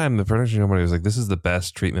one time the production company was like, this is the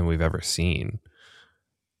best treatment we've ever seen.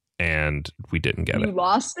 And we didn't get it. You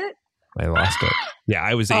lost it? I lost it. Yeah,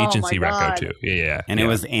 I was agency reco too. Yeah. And it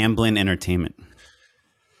was Amblin Entertainment.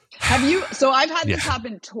 Have you? So I've had this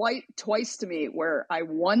happen twice to me where I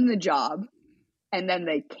won the job and then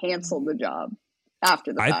they canceled the job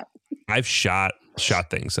after the fact. I've shot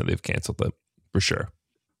things and they've canceled them for sure.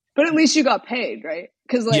 But at least you got paid, right?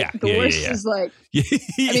 Because the worst is like,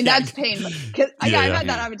 I mean, that's pain. I've had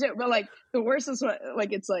that happen too. But like the worst is what,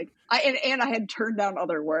 like, it's like, I had turned down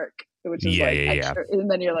other work, which is extra,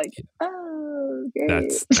 and then you're like, oh, okay.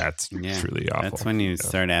 That's truly awful. That's when you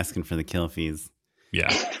start asking for the kill fees.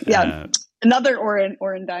 Yeah. Another Orin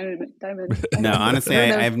Diamond. No, honestly,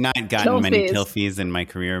 I've not gotten many kill fees in my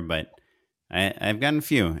career, but I've gotten a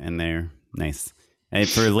few, and they're nice.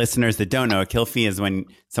 For listeners that don't know, a kill fee is when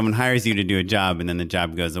someone hires you to do a job and then the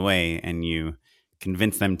job goes away and you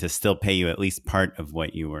convince them to still pay you at least part of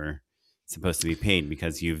what you were supposed to be paid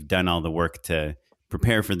because you've done all the work to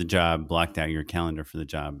prepare for the job, blocked out your calendar for the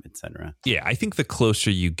job, etc. Yeah, I think the closer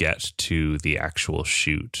you get to the actual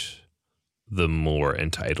shoot, the more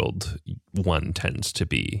entitled one tends to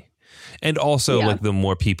be. And also, like, the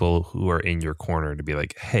more people who are in your corner to be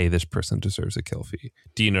like, hey, this person deserves a kill fee.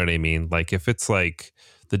 Do you know what I mean? Like, if it's like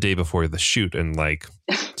the day before the shoot and like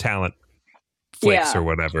talent flakes or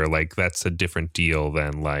whatever, like, that's a different deal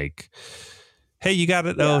than like, hey, you got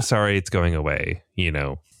it. Oh, sorry, it's going away. You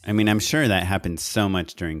know? I mean, I'm sure that happened so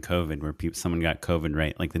much during COVID where someone got COVID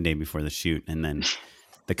right like the day before the shoot. And then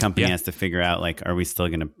the company has to figure out, like, are we still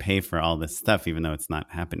going to pay for all this stuff, even though it's not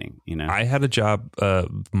happening? You know, I had a job,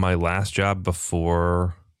 my last job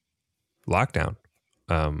before lockdown,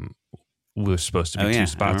 was supposed to be 2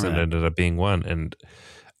 spots and it ended up being 1. And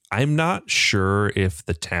I'm not sure if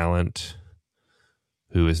the talent,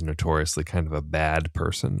 who is notoriously kind of a bad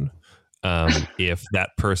person, if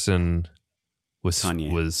that person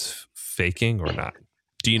was faking or not.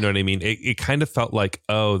 Do you know what I mean? It kind of felt like,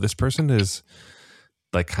 oh, this person is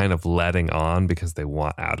like kind of letting on because they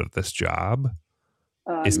want out of this job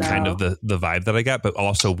is kind of the vibe that I got. But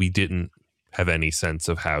also we didn't have any sense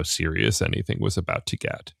of how serious anything was about to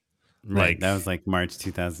get. Right. Like that was like March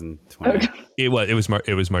 2020. It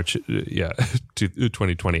was March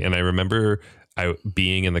 2020. And I remember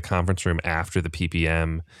being in the conference room after the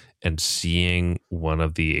PPM and seeing one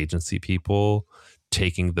of the agency people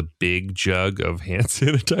taking the big jug of hand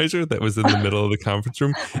sanitizer that was in the middle of the conference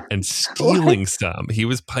room and stealing some.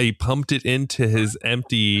 He pumped it into his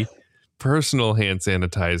empty personal hand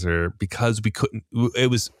sanitizer because we couldn't. It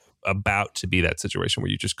was about to be that situation where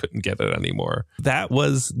you just couldn't get it anymore. That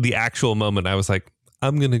was the actual moment I was like,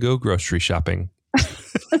 I'm going to go grocery shopping.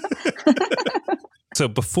 So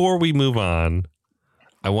before we move on,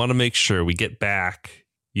 I want to make sure we get back.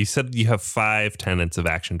 You said you have 5 tenets of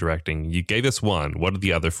action directing. You gave us 1. What are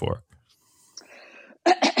the other 4?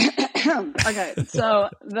 Okay, so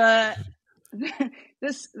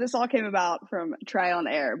this all came about from trial and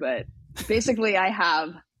error, but basically I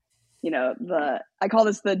have, I call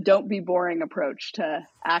this the don't be boring approach to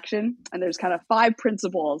action. And there's kind of 5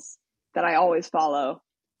 principles that I always follow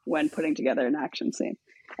when putting together an action scene.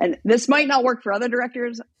 And this might not work for other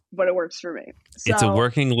directors, but it works for me. So, it's a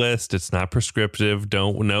working list. It's not prescriptive.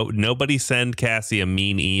 Nobody send Cassie a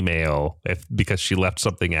mean email because she left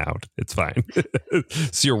something out. It's fine.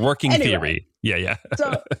 It's your working theory. Yeah.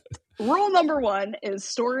 So rule number 1 is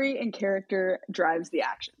story and character drives the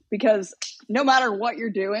action. Because no matter what you're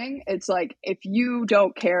doing, it's like if you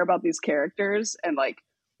don't care about these characters and like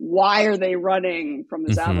why are they running from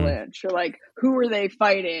this avalanche, or like who are they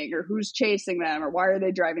fighting, or who's chasing them, or why are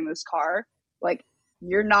they driving this car, like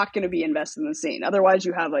you're not going to be invested in the scene. Otherwise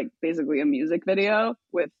you have like basically a music video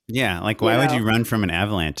with like why would you run from an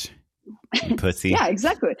avalanche, you pussy? Yeah,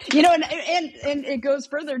 exactly. You know, and it goes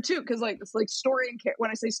further too, because like it's like story and when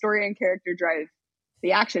I say story and character drive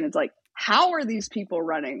the action, it's like, how are these people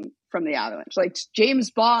running from the avalanche? Like James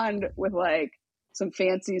Bond with like some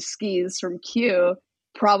fancy skis from Q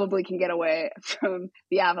probably can get away from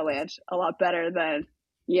the avalanche a lot better than,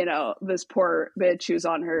 you know, this poor bitch who's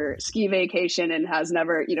on her ski vacation and has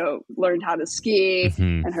never, you know, learned how to ski,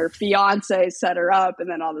 and her fiance set her up, and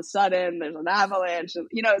then all of a sudden there's an avalanche,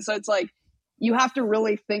 you know. So it's like you have to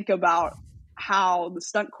really think about how the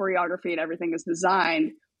stunt choreography and everything is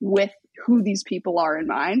designed with who these people are in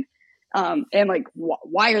mind, and like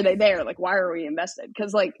why are they there? Like why are we invested?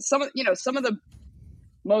 Because like some of the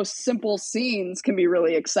most simple scenes can be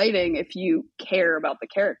really exciting if you care about the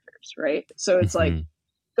characters, right? So it's like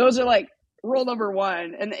those are like rule number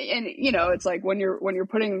one, and you know, it's like when you're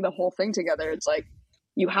putting the whole thing together, it's like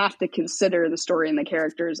you have to consider the story and the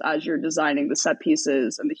characters as you're designing the set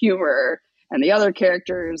pieces and the humor and the other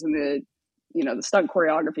characters and the, you know, the stunt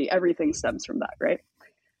choreography. Everything stems from that, right?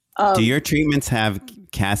 Do your treatments have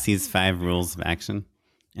Cassie's 5 rules of action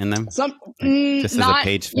in them? Some just as a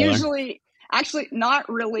page filler? Usually. Actually, not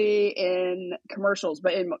really in commercials,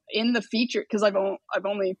 but in the feature, because I've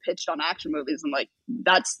only pitched on action movies, and like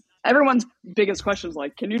that's everyone's biggest question is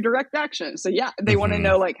like, can you direct action? So yeah, they want to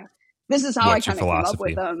know like, this is how What's I kind of came up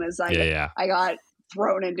with them. Is I got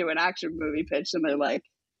thrown into an action movie pitch, and they're like,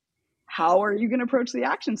 how are you going to approach the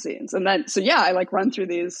action scenes? And then so yeah, I like run through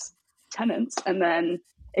these tenets and then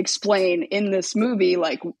explain in this movie,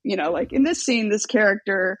 like, you know, like in this scene, this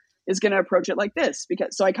character is going to approach it like this,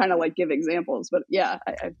 because so I kind of like give examples, but yeah,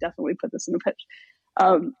 I've definitely put this in a pitch.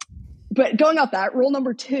 But going off that, rule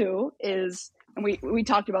number 2 is, and we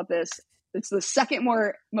talked about this, it's the second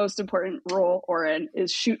most important rule, Oren,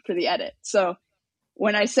 is shoot for the edit. So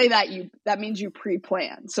when I say that, that means you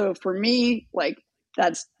pre-plan. So for me, like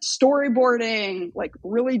that's storyboarding, like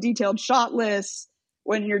really detailed shot lists.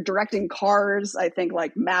 When you're directing cars, I think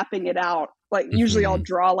like mapping it out. Like usually I'll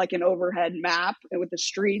draw like an overhead map with the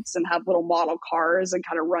streets and have little model cars and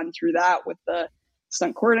kind of run through that with the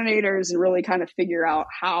stunt coordinators and really kind of figure out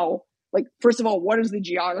how, like, first of all, what is the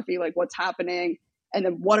geography, like what's happening, and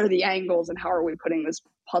then what are the angles and how are we putting this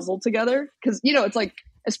puzzle together? Because, you know, it's like,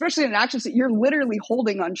 especially in an action scene, you're literally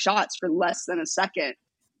holding on shots for less than a second,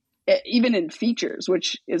 even in features,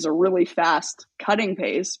 which is a really fast cutting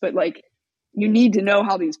pace. But like, you need to know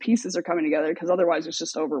how these pieces are coming together, because otherwise it's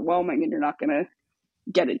just overwhelming and you're not going to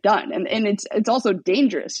get it done. And it's also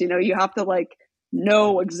dangerous. You know, you have to like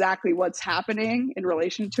know exactly what's happening in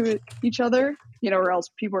relation to each other, you know, or else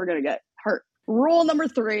people are going to get hurt. Rule number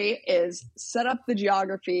 3 is set up the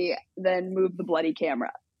geography, then move the bloody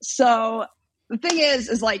camera. So the thing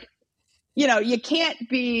is like, you know, you can't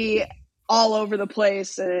be all over the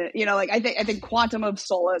place. You know, like I think Quantum of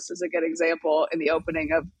Solace is a good example in the opening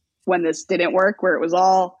of when this didn't work, where it was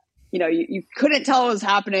all, you know, you couldn't tell what was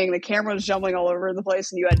happening. The camera was jumbling all over the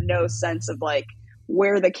place and you had no sense of like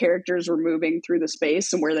where the characters were moving through the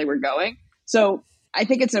space and where they were going. So I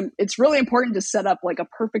think it's really important to set up like a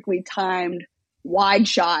perfectly timed wide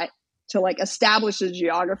shot to like establish the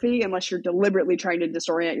geography, unless you're deliberately trying to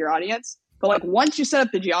disorient your audience. But like once you set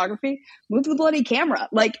up the geography, move the bloody camera.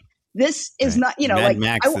 Like this is not, you know, Mad like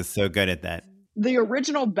Max is so good at that. The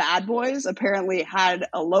original Bad Boys apparently had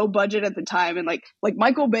a low budget at the time, and like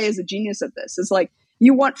Michael Bay is a genius at this. It's like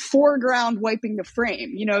you want foreground wiping the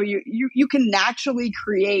frame. You know, you can naturally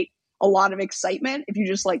create a lot of excitement if you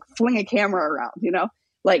just like fling a camera around. You know,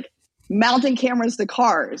 like mounting cameras to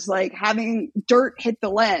cars, like having dirt hit the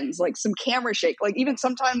lens, like some camera shake. Like even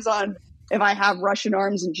sometimes if I have Russian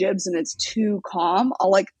arms and jibs and it's too calm,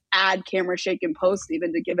 I'll like add camera shake in post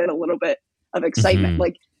even to give it a little bit of excitement.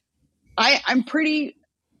 Like I'm pretty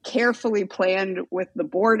carefully planned with the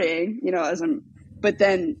boarding, you know, but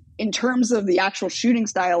then in terms of the actual shooting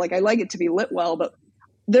style, like I like it to be lit well, but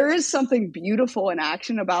there is something beautiful in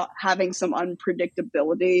action about having some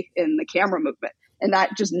unpredictability in the camera movement. And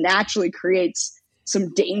that just naturally creates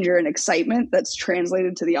some danger and excitement that's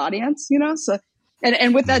translated to the audience, you know? So,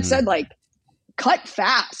 and with that said, like cut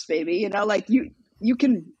fast, baby, you know, like you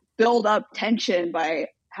can build up tension by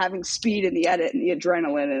having speed in the edit and the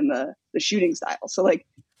adrenaline and the shooting style. So like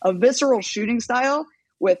a visceral shooting style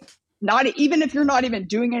with not, even if you're not even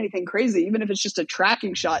doing anything crazy, even if it's just a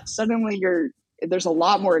tracking shot, suddenly there's a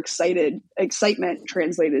lot more excitement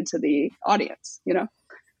translated to the audience, you know?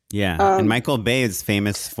 Yeah. And Michael Bay is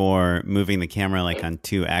famous for moving the camera like on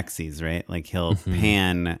 2 axes, right? Like he'll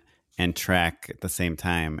pan and track at the same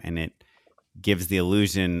time. And it gives the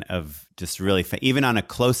illusion of just really, even on a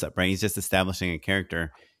close up, right? He's just establishing a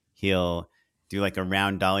character. He'll do like a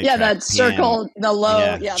round dolly. Yeah, that circle, the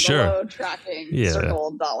low, the sure. low tracking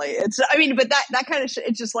circle dolly. It's, I mean, but that kind of shit,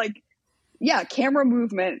 it's just like, camera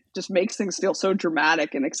movement just makes things feel so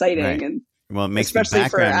dramatic and exciting. Right. And well, it makes especially the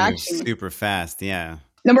background for move action. super fast. Yeah.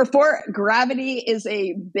 Number 4, gravity is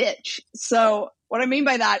a bitch. So what I mean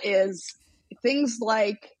by that is things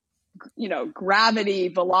like, gravity,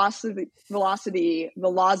 velocity, the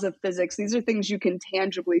laws of physics. These are things you can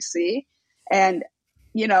tangibly see. And,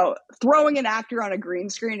 throwing an actor on a green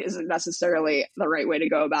screen isn't necessarily the right way to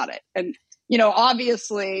go about it. And,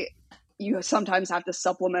 obviously you sometimes have to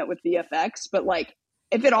supplement with VFX, but like,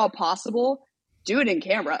 if at all possible, do it in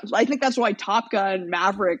camera. I think that's why Top Gun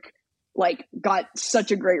Maverick got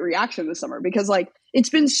such a great reaction this summer, because it's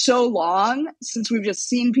been so long since we've just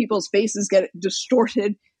seen people's faces get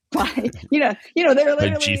distorted by they're literally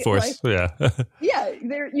like G-force.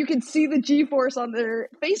 you can see the G-force on their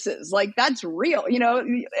faces. That's real,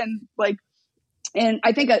 and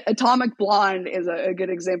I think Atomic Blonde is a good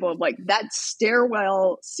example of that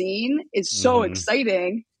stairwell scene is so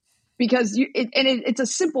exciting because it's a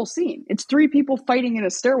simple scene. It's 3 people fighting in a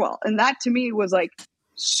stairwell, and that to me was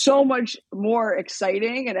so much more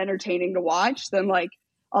exciting and entertaining to watch than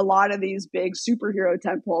a lot of these big superhero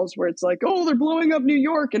tentpoles where it's they're blowing up New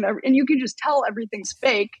York and you can just tell everything's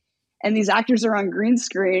fake and these actors are on green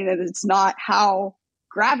screen and it's not how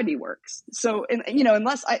gravity works. So,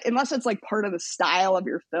 unless it's part of the style of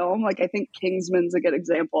your film, I think Kingsman's a good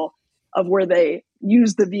example of where they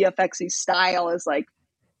use the VFX-y style as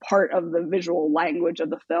part of the visual language of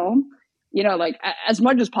the film. As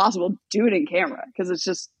much as possible, do it in camera because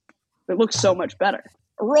it looks so much better.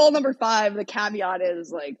 Rule number 5, the caveat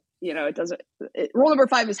is rule number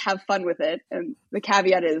 5 is have fun with it. And the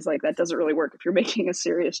caveat is that doesn't really work if you're making a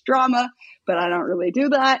serious drama, but I don't really do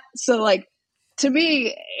that. So to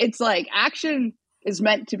me, it's action is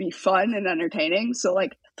meant to be fun and entertaining. So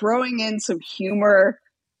throwing in some humor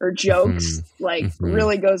or jokes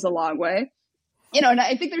really goes a long way. And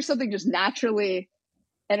I think there's something just naturally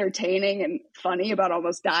entertaining and funny about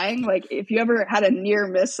almost dying. If you ever had a near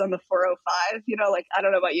miss on the 405, I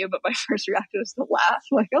don't know about you, but my first reaction is to laugh.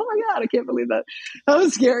 Oh my God, I can't believe that. That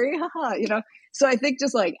was scary. So I think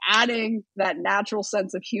just adding that natural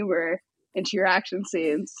sense of humor into your action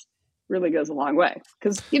scenes really goes a long way.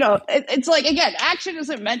 Cause it's again, action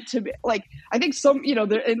isn't meant to be I think some, in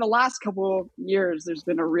the last couple of years, there's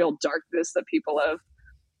been a real darkness that people have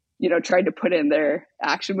tried to put in their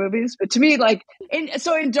action movies. But to me,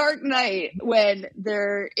 in Dark Knight, when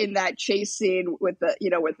they're in that chase scene with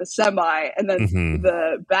the semi and then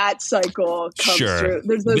the bat cycle comes through,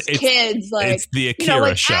 there's those kids it's the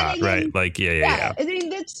Akira shot, right? Yeah. I mean,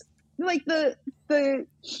 that's the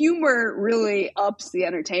humor really ups the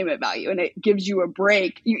entertainment value and it gives you a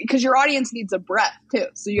break because your audience needs a breath too.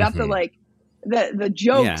 So you have to the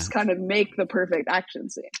jokes kind of make the perfect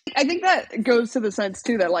action scene. I think that goes to the sense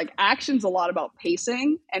too that action's a lot about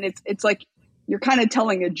pacing and it's you're kind of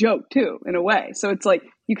telling a joke too in a way. So it's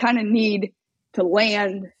you kind of need to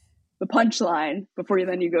land the punchline before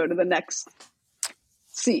you go to the next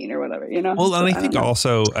scene or whatever, Well, and I think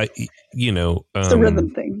also, it's the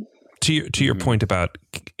rhythm thing. To your point about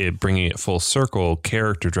it bringing it full circle,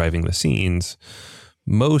 character driving the scenes.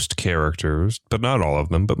 Most characters, but not all of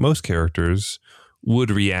them, but most characters would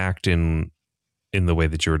react in the way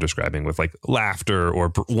that you were describing with laughter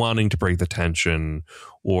or wanting to break the tension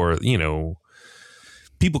or,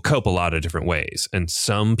 people cope a lot of different ways. And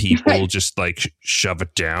some people just shove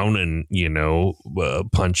it down and,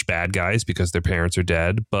 punch bad guys because their parents are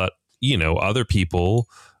dead. But, other people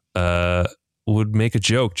would make a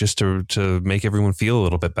joke just to make everyone feel a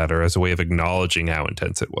little bit better as a way of acknowledging how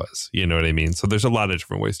intense it was. You know what I mean? So there's a lot of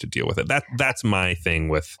different ways to deal with it. That's my thing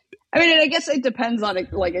with. I mean, I guess it depends on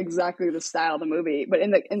exactly the style of the movie, but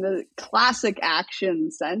in the classic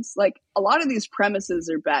action sense, a lot of these premises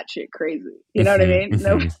are batshit crazy. You know what I mean?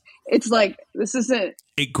 No, it's this isn't.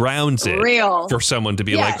 It grounds it real for someone to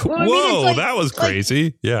be whoa, that was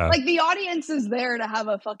crazy. The audience is there to have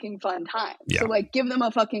a fucking fun time. So give them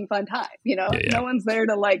a fucking fun time. No one's there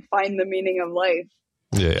to find the meaning of life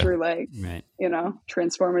through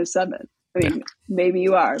Transformers 7. I mean, maybe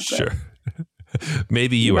you are. But sure.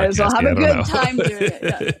 Maybe you are. Might as well have a good time doing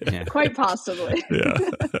it. Quite possibly.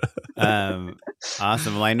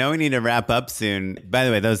 Awesome. Well, I know we need to wrap up soon. By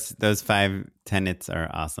the way, those 5 tenets are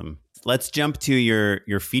awesome. Let's jump to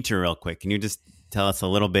your feature real quick. Can you just tell us a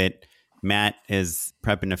little bit Matt is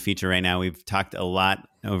prepping a feature right now. We've talked a lot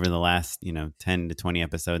over the last, 10 to 20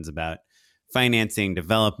 episodes about financing,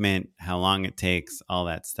 development, how long it takes, all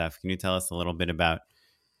that stuff. Can you tell us a little bit about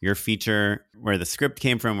your feature, where the script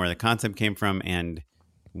came from, where the concept came from, and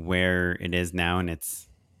where it is now in its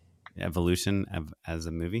evolution as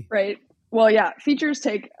a movie? Right. Well, yeah, features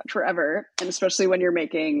take forever. And especially when you're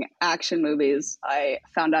making action movies, I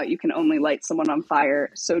found out you can only light someone on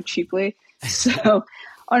fire so cheaply. So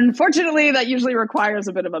unfortunately, that usually requires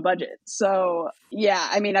a bit of a budget. So yeah,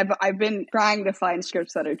 I mean, I've been trying to find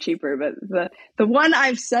scripts that are cheaper, but the one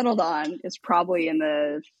I've settled on is probably in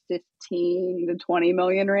the 15 to 20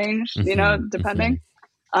 million range, depending.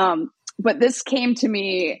 But this came to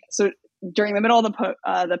me. So during the middle of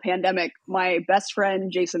the pandemic, my best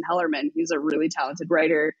friend, Jason Hellerman, he's a really talented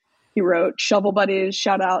writer. He wrote Shovel Buddies.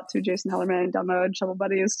 Shout out to Jason Hellerman, download Shovel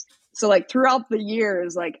Buddies. So like throughout the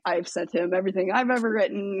years, like I've sent him everything I've ever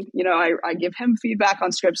written. I give him feedback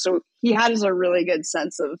on scripts. So he has a really good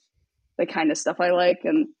sense of the kind of stuff I like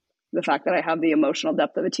and the fact that I have the emotional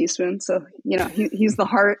depth of a teaspoon. So, he's the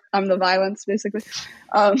heart, I'm the violence, basically.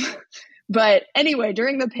 But anyway,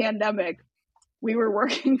 during the pandemic, we were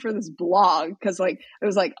working for this blog because it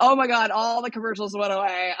was like, oh my God, all the commercials went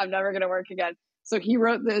away. I'm never going to work again. So he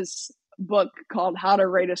wrote this book called How to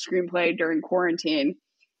Write a Screenplay During Quarantine.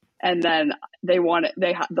 And then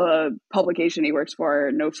the publication he works for,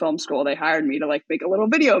 No Film School, they hired me to make a little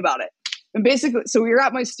video about it. And basically, so we were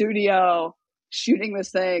at my studio shooting this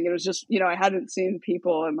thing. It was just, I hadn't seen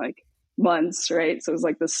people in months, right? So it was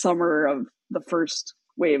the summer of the first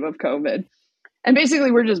wave of COVID. And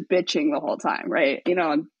basically we're just bitching the whole time, right?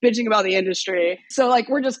 I'm bitching about the industry. So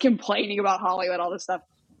we're just complaining about Hollywood, all this stuff.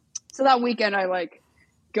 So that weekend I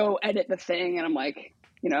go edit the thing and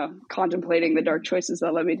I'm contemplating the dark choices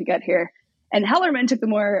that led me to get here. And Hellerman took the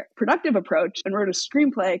more productive approach and wrote a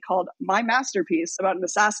screenplay called My Masterpiece about an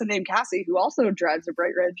assassin named Cassie, who also drives a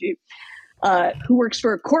bright red Jeep, who works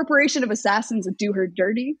for a corporation of assassins that do her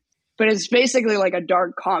dirty. But it's basically a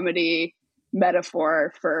dark comedy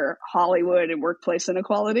metaphor for Hollywood and workplace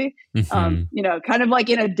inequality. Mm-hmm. Kind of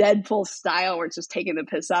in a Deadpool style where it's just taking the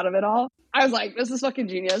piss out of it all. I was like, this is fucking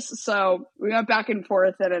genius. So we went back and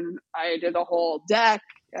forth and I did a whole deck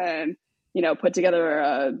and, put together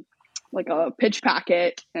a pitch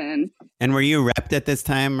packet. And were you repped at this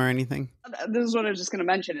time or anything? This is what I was just going to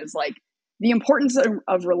mention is the importance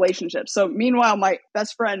of relationships. So meanwhile, my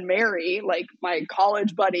best friend, Mary, my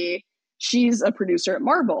college buddy, she's a producer at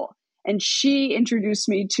Marvel. And she introduced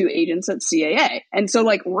me to agents at CAA. And so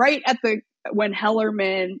right at when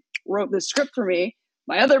Hellerman wrote the script for me,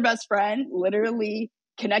 my other best friend literally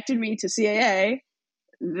connected me to CAA.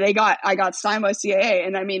 I got signed by CAA.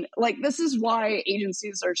 And I mean, this is why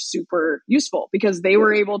agencies are super useful because they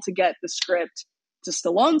were able to get the script to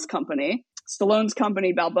Stallone's company. Stallone's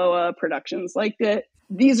company, Balboa Productions, liked it.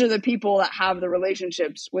 These are the people that have the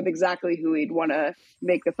relationships with exactly who he'd want to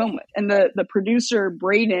make the film with. And the producer,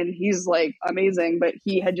 Braden, he's amazing, but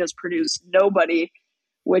he had just produced Nobody,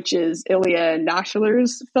 which is Ilya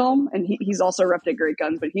Naschler's film. And he's also repped at Great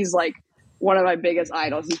Guns, but he's one of my biggest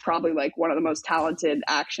idols. He's probably one of the most talented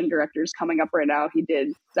action directors coming up right now. He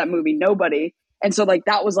did that movie, Nobody. And so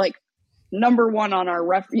that was number one on our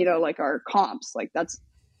our comps. That's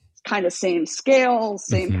kind of same scale,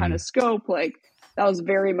 same kind of scope. That was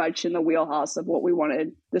very much in the wheelhouse of what we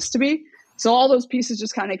wanted this to be. So all those pieces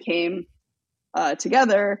just kind of came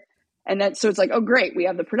together. And then, so it's oh, great. We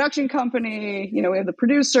have the production company, we have the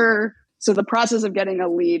producer. So the process of getting a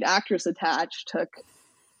lead actress attached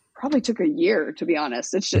probably took a year, to be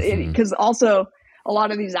honest. It's because also a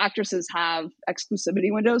lot of these actresses have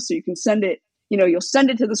exclusivity windows. So you can send it, you'll send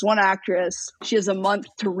it to this one actress. She has a month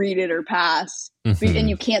to read it or pass, and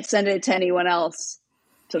you can't send it to anyone else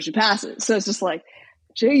till she passes. So it's just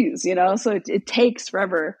geez, so it takes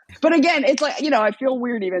forever. But again, it's I feel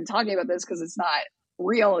weird even talking about this because it's not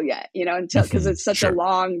real yet, until because it's such a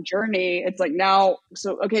long journey. It's now,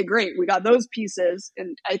 so okay, great, we got those pieces,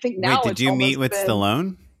 and I think now. Wait, did you meet with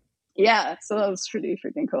Stallone? Yeah, so that was pretty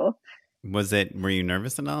freaking cool. Were you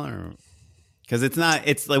nervous at all, or because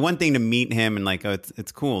it's one thing to meet him and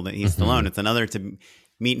it's cool that he's Stallone. It's another to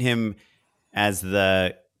meet him as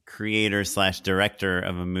the creator / director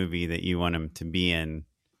of a movie that you want him to be in,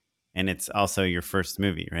 and it's also your first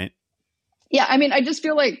movie, right? Yeah, I mean, I just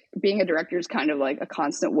feel being a director is kind of a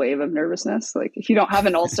constant wave of nervousness. If you don't have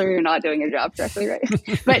an ulcer, you're not doing your job correctly, right?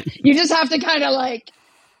 But you just have to kind of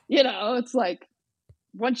it's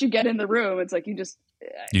once you get in the room, it's you just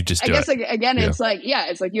I guess again, yeah.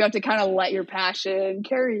 It's you have to kind of let your passion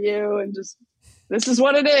carry you and just, this is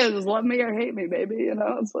what it is. Love me or hate me, baby.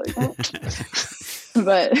 It's oh.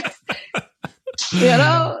 But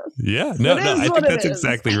Yeah, no, I think that's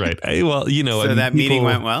exactly right. Well, so that meeting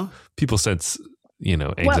went well. People sense,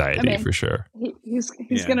 anxiety for sure. He's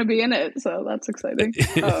going to be in it, so that's exciting.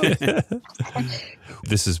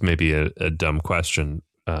 This is maybe a dumb question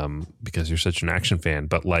because you're such an action fan,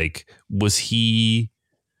 but was he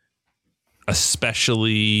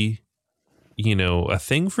especially, a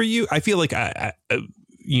thing for you? I feel like I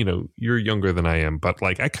you're younger than I am, but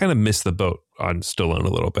I kind of miss the boat on Stallone a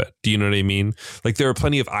little bit. Do you know what I mean? There are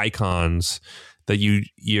plenty of icons that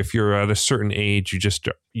if you're at a certain age,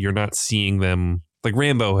 you're not seeing them.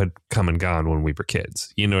 Rambo had come and gone when we were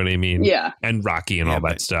kids. You know what I mean? Yeah. And Rocky and all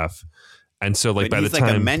that stuff. And so by he's the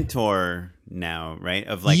time a mentor now, right?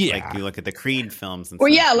 Of you look at the Creed films and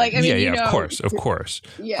well, stuff. Yeah, of course.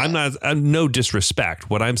 Yeah. I'm not no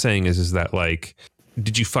disrespect. What I'm saying is that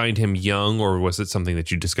did you find him young, or was it something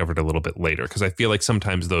that you discovered a little bit later? Because I feel like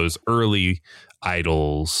sometimes those early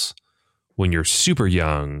idols, when you're super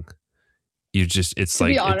young,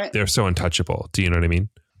 they're so untouchable. Do you know what I mean?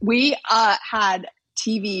 We had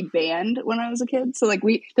TV banned when I was a kid. So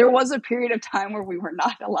there was a period of time where we were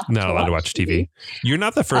not allowed to watch TV. You're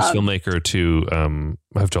not the first filmmaker to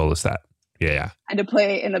have told us that. Yeah. I had to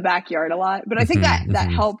play in the backyard a lot. But I think that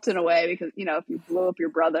helped in a way because, if you blow up your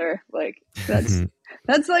brother, that's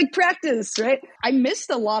practice, right? I missed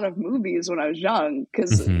a lot of movies when I was young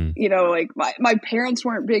because, my parents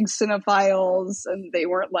weren't big cinephiles and they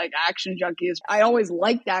weren't action junkies. I always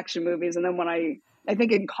liked action movies. And then when I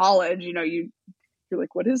think in college, you're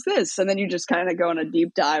like, what is this? And then you just kind of go on a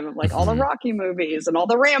deep dive of all the Rocky movies and all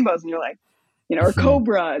the Rambos. And you're like, or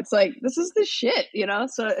Cobra. It's this is the shit,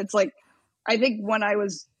 So it's I think when I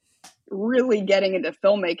was really getting into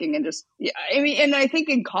filmmaking and and I think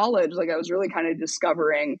in college, I was really kind of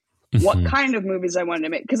discovering what kind of movies I wanted to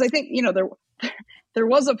make. Cause I think, there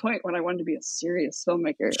was a point when I wanted to be a serious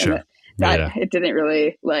filmmaker. Sure. And it didn't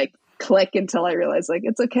really click until I realized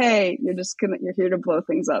it's okay. You're here to blow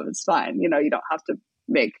things up. It's fine. You don't have to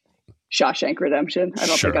make Shawshank Redemption. I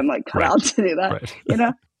don't think I'm cut out to do that.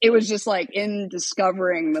 Right. It was just in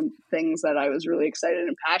discovering the things that I was really excited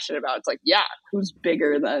and passionate about. It's who's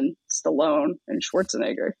bigger than Stallone and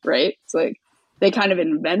Schwarzenegger, right? It's they kind of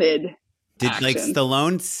invented Did action.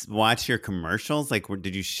 Stallone watch your commercials?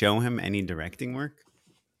 Did you show him any directing work?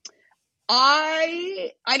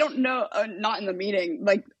 I don't know. Not in the meeting.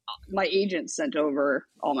 My agent sent over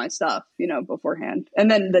all my stuff, beforehand, and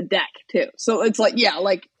then the deck too. So it's my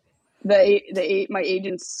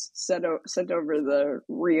agents sent over the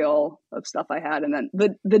reel of stuff I had, and then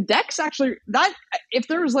the decks actually. That if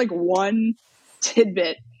there was one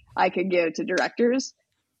tidbit I could give to directors,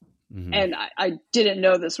 and I didn't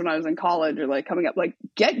know this when I was in college or coming up,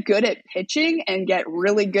 get good at pitching and get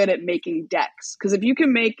really good at making decks. Because if you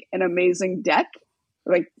can make an amazing deck,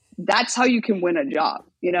 that's how you can win a job,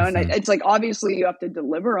 And it's obviously you have to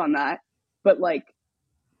deliver on that, but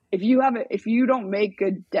if you don't make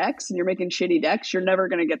good decks and you're making shitty decks, you're never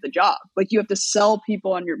going to get the job. You have to sell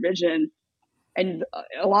people on your vision, and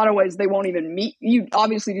a lot of ways they won't even meet you.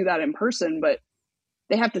 Obviously do that in person, but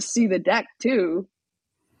they have to see the deck too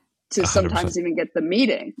to 100%. Sometimes even get the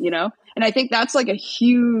meeting, And I think that's a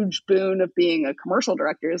huge boon of being a commercial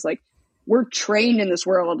director is we're trained in this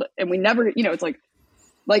world and we never, it's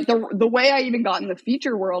the way I even got in the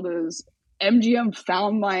feature world is MGM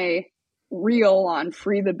found my reel on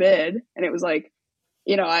Free the Bid, and it was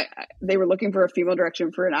they were looking for a female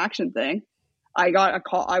direction for an action thing. I got a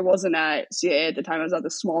call. I wasn't at CAA at the time. I was at the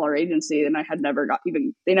smaller agency, and I had never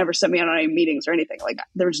they never sent me on any meetings or anything.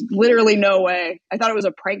 There's literally no way. I thought it was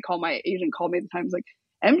a prank call. My agent called me at the time. He was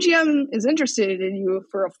MGM is interested in you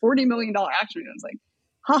for a $40 million action. I was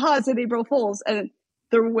haha, it's an April Fool's. And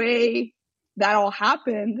the way that all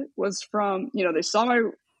happened was from, they saw my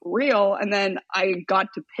reel, and then I got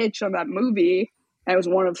to pitch on that movie. I was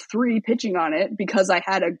one of 3 pitching on it because I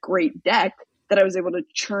had a great deck that I was able to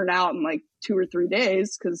churn out in 2 or 3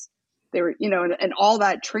 days because they were, and all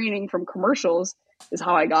that training from commercials is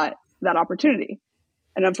how I got that opportunity.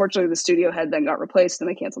 And unfortunately the studio head then got replaced and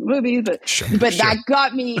they canceled the movie, but that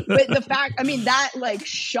got me, but the fact, that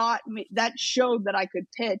shot me, that showed that I could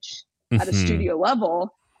pitch at a studio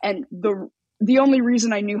level. And the only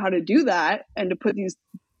reason I knew how to do that and to put these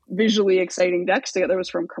visually exciting decks together was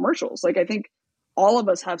from commercials. I think all of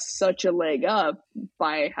us have such a leg up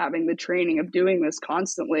by having the training of doing this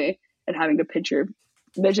constantly and having to pitch your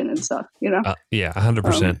vision and stuff,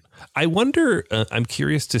 100%. I wonder, I'm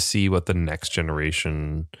curious to see what the next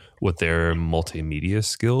generation, what their multimedia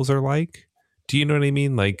skills are like. Do you know what I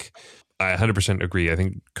mean? I 100% agree. I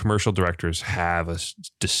think commercial directors have a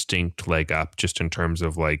distinct leg up just in terms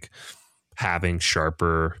of having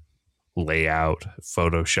sharper layout,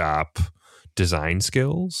 Photoshop, design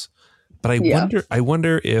skills. But I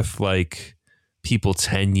wonder if like people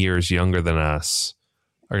 10 years younger than us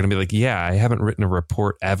are going to be like, yeah, I haven't written a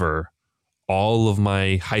report ever. All of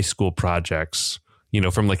my high school projects,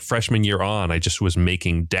 from like freshman year on, I just was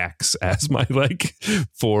making decks as my like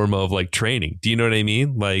form of like training. Do you know what I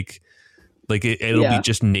mean? Like it'll be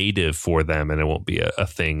just native for them, and it won't be a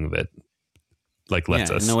thing that like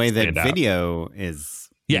lets us in the way that out. Video is.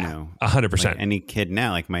 100%. Like any kid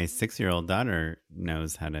now, like my 6-year-old daughter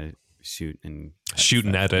knows how to shoot and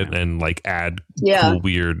edit and like add cool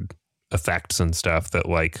weird effects and stuff that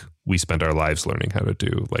like we spend our lives learning how to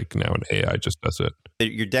do. Like now an AI just does it.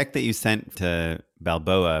 Your deck that you sent to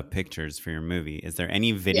Balboa Pictures for your movie, is there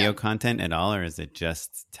any video content at all, or is it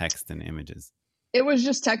just text and images? It was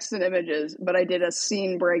just text and images, but I did a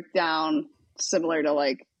scene breakdown similar to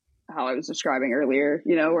like how I was describing earlier,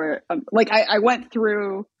 where like I went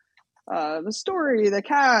through the story, the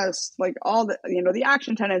cast, like all the, the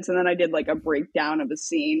action tenets. And then I did like a breakdown of a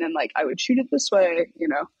scene, and like, I would shoot it this way,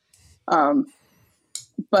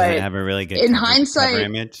 but did it have a really good in hindsight, cover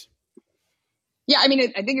image? Yeah. I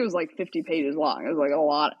mean, I think it was like 50 pages long. It was like a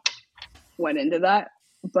lot went into that,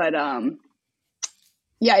 but,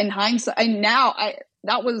 yeah, in hindsight, I think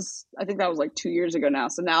that was like 2 years ago now.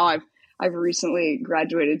 So now I've recently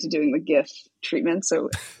graduated to doing the GIF treatment. So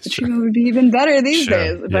the treatment would be even better these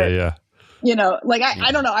days. But, like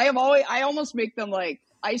I don't know. I almost make them like,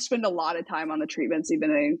 I spend a lot of time on the treatments,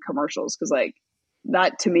 even in commercials. Cause like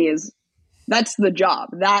that to me that's the job.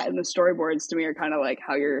 That and the storyboards to me are kind of like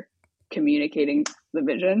how you're communicating the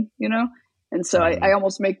vision, And so I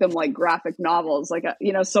almost make them like graphic novels, like,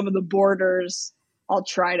 some of the borders, I'll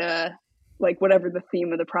try to like, whatever the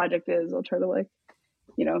theme of the project is, I'll try to like,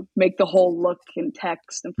 make the whole look and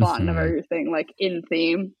text and font and everything like in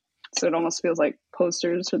theme. So it almost feels like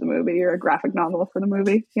posters for the movie or a graphic novel for the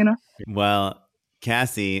movie, Well,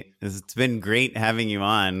 Cassie, it's been great having you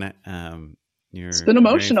on. It's been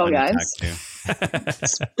emotional, guys.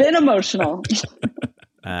 It's been emotional.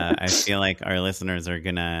 I feel like our listeners are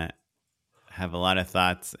going to have a lot of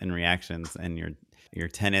thoughts and reactions, and your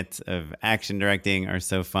tenets of action directing are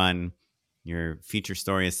so fun. Your feature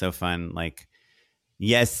story is so fun. Like,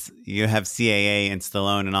 yes, you have CAA and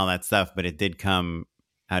Stallone and all that stuff, but it did come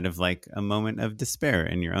out of like a moment of despair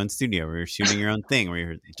in your own studio where you're shooting your own thing, where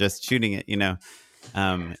you're just shooting it,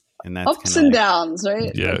 and that's ups and downs,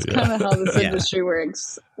 right? Yeah, that's kind of how this industry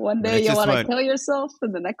works. One day you want to kill yourself,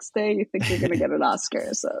 and the next day you think you're going to get an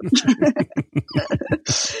Oscar. So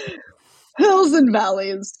hills and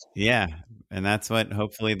valleys. Yeah. And that's what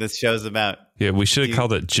hopefully this show's about. Yeah, we should have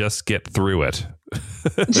called it Just Get Through It.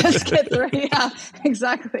 Just get through it. Yeah,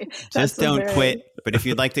 exactly. Just don't quit. But if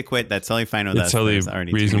you'd like to quit, that's totally fine with us. It's totally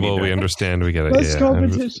reasonable. We understand. We get it. Less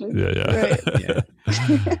competition. Yeah.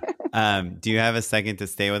 Right. Do you have a second to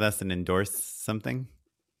stay with us and endorse something?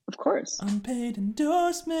 Of course. Unpaid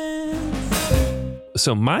endorsements.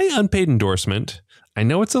 So my unpaid endorsement, I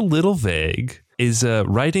know it's a little vague, is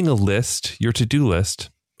writing a list, your to-do list,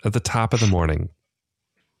 at the top of the morning.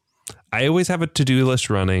 I always have a to-do list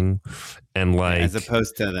running, and like as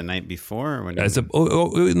opposed to the night before. Or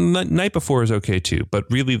night before is okay too, but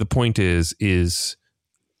really the point is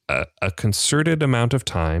a concerted amount of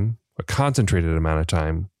time, a concentrated amount of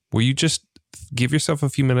time, where you just give yourself a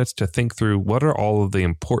few minutes to think through what are all of the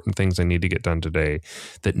important things I need to get done today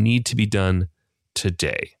that need to be done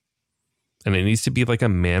today. And it needs to be like a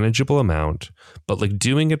manageable amount, but like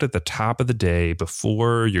doing it at the top of the day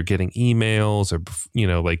before you're getting emails or,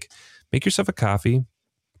 like make yourself a coffee,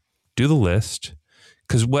 do the list.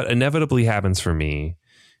 Because what inevitably happens for me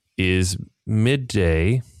is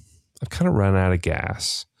midday, I've kind of run out of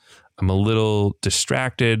gas. I'm a little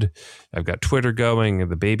distracted. I've got Twitter going and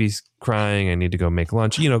the baby's crying. I need to go make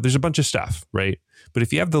lunch. There's a bunch of stuff, right? But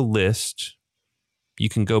if you have the list, you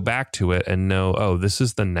can go back to it and know, oh, this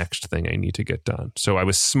is the next thing I need to get done. So I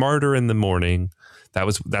was smarter in the morning.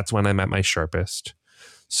 That's when I'm at my sharpest.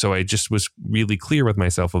 So I just was really clear with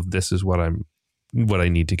myself of this is what I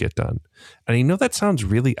need to get done. And I know that sounds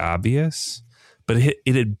really obvious, but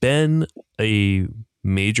it had been a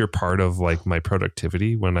major part of like my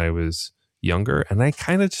productivity when I was younger. And I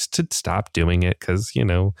kind of just had stopped doing it because,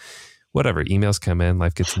 whatever, emails come in,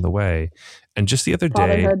 life gets in the way. And just the other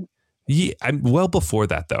day, yeah, I'm well before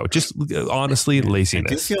that though. Just honestly,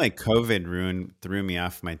 laziness. I do feel like COVID threw me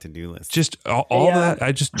off my to-do list. Just all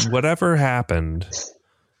that. Whatever happened,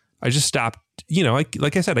 I just stopped.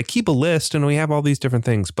 Like I said, I keep a list and we have all these different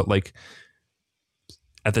things, but like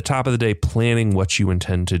at the top of the day, planning what you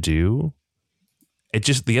intend to do it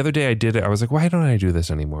just, the other day I did it. I was like, why don't I do this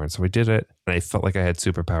anymore? And so I did it, and I felt like I had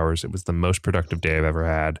superpowers. It was the most productive day I've ever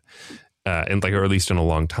had, or at least in a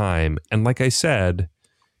long time. And like I said,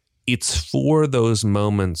 it's for those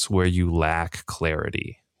moments where you lack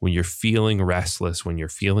clarity, when you're feeling restless, when you're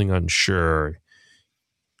feeling unsure.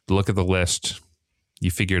 Look at the list.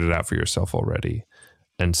 You figured it out for yourself already.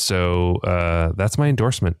 And so that's my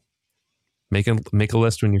endorsement. Make a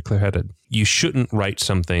list when you're clear-headed. You shouldn't write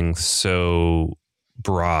something so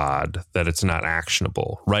broad that it's not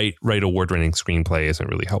actionable. Write award-winning screenplay isn't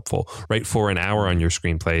really helpful. Write for an hour on your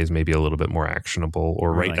screenplay is maybe a little bit more actionable.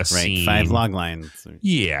 Or write a scene. 5 log lines.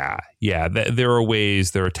 Yeah. There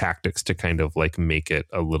are tactics to kind of like make it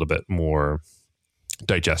a little bit more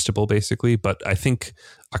digestible, basically. But I think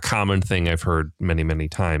a common thing I've heard many, many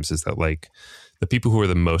times is that like the people who are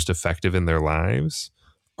the most effective in their lives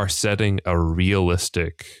are setting a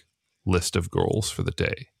realistic list of goals for the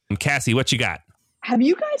day. Cassie, what you got? Have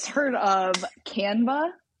you guys heard of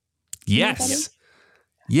Canva? Yes.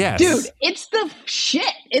 Dude, it's the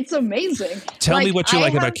shit. It's amazing. Tell me what you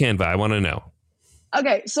like about Canva. I want to know.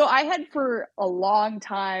 Okay, so I had for a long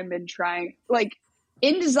time been trying, like,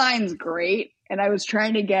 InDesign's great, and I was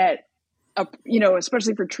trying to get,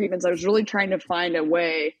 especially for treatments, I was really trying to find a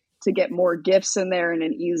way to get more GIFs in there in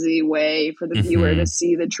an easy way for the viewer to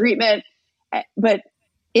see the treatment. But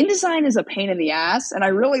InDesign is a pain in the ass. And I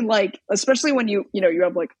really like, especially when you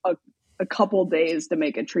have like a couple days to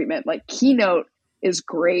make a treatment, like Keynote is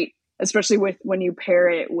great, especially when you pair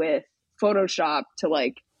it with Photoshop to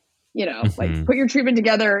like put your treatment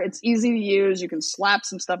together. It's easy to use. You can slap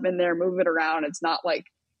some stuff in there, move it around. It's not like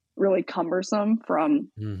really cumbersome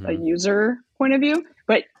from a user point of view,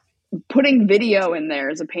 but putting video in there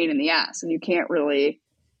is a pain in the ass, and you can't really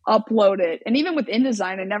upload it. And even with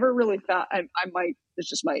InDesign, I never really found, this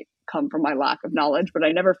just might come from my lack of knowledge, but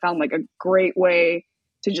I never found like a great way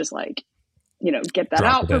to just like, get that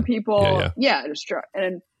out for people. Yeah.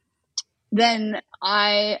 And then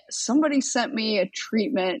somebody sent me a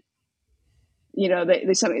treatment,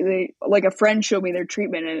 they sent me, like a friend showed me their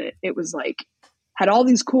treatment, and it was like, had all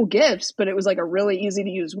these cool GIFs, but it was like a really easy to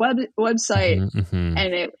use website.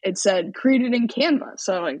 And it said created in Canva.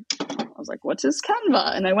 So I was like, what's this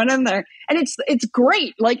Canva? And I went in there, and it's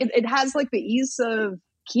great. Like it has like the ease of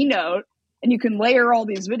Keynote, and you can layer all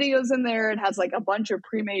these videos in there. It has like a bunch of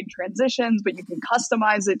pre-made transitions, but you can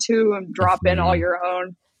customize it too and drop in all your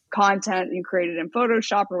own content, and you create it in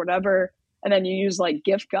Photoshop or whatever. And then you use like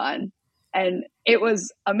GIF Gun, and it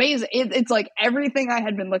was amazing. It's like everything I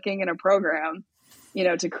had been looking in a program,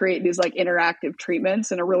 to create these like interactive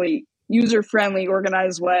treatments in a really user-friendly,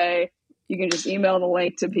 organized way. You can just email the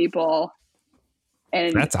link to people.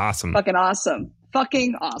 And that's awesome. Fucking awesome.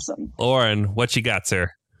 Fucking awesome. Lauren, what you got, sir?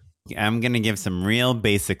 I'm going to give some real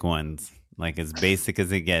basic ones, like as basic as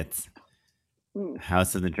it gets.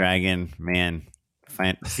 House of the Dragon, man,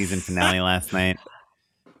 season finale last night.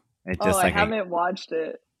 I haven't watched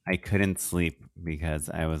it. I couldn't sleep because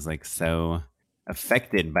I was like so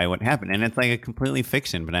affected by what happened, and it's like a completely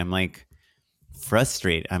fiction, but I'm like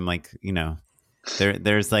frustrated. I'm like,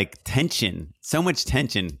 there's like tension, so much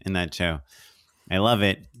tension in that show. I love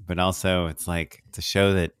it, but also it's like it's a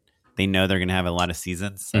show that they know they're gonna have a lot of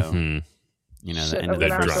seasons, so the end of the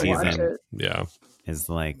first season is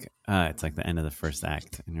like it's like the end of the first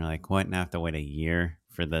act, and you're like, what? Now I have to wait a year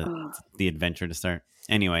for the adventure to start.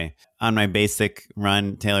 Anyway, on my basic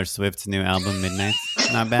run, Taylor Swift's new album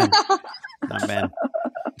Midnights, not bad. Not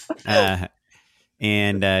bad.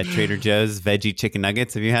 And Trader Joe's veggie chicken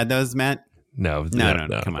nuggets. Have you had those, Matt? No.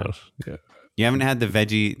 Come on. Yeah. You haven't had the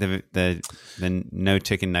veggie, the no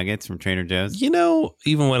chicken nuggets from Trader Joe's?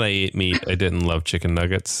 Even when I ate meat, I didn't love chicken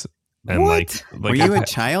nuggets. And what? Were you a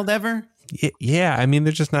child ever? Yeah. I mean,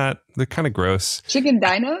 they're kind of gross. Chicken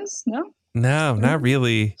dinos? No, not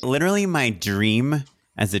really. Literally, my dream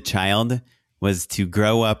as a child was to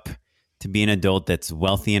grow up to be an adult that's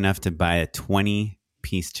wealthy enough to buy a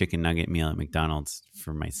 20-piece chicken nugget meal at McDonald's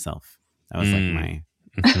for myself. That was like my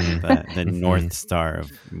the North Star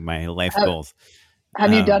of my life goals.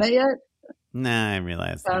 Have you done it yet? Nah, I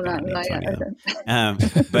realized. Not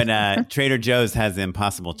yet. But Trader Joe's has the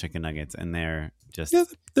Impossible chicken nuggets, and they're just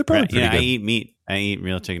they're probably pretty good. I eat meat. I eat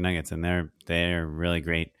real chicken nuggets, and they're really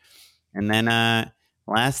great. And then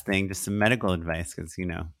last thing, just some medical advice, because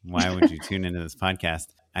why would you tune into this podcast?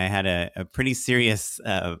 I had a pretty serious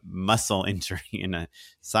muscle injury in a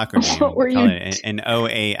soccer game. What were you? An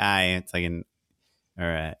OAI. It's like an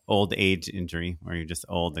old age injury where you're just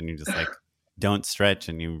old and you just like don't stretch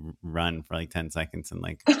and you run for like 10 seconds and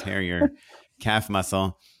like tear your calf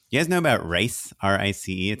muscle. You guys know about RICE, RICE?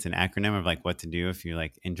 It's an acronym of like what to do if you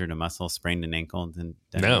like injured a muscle, sprained an ankle, and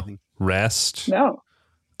done No. anything. Rest. No.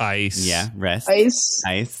 Ice. Yeah, rest.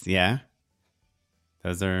 Ice. Yeah.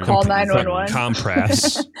 Those are Call 911.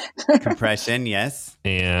 Compress. Compression, yes.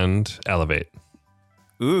 And elevate.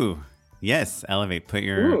 Ooh, yes. Elevate. Put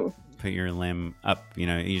your limb up,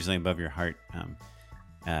 usually above your heart.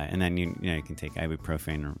 And then you can take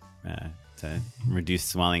ibuprofen to reduce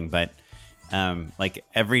swelling. But like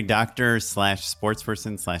every doctor / sports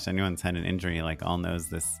person / anyone who's had an injury, like all knows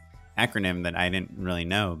this acronym that I didn't really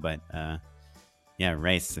know. But yeah,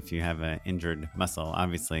 RICE. If you have an injured muscle,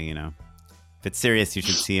 obviously, if it's serious, you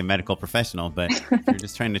should see a medical professional. But if you're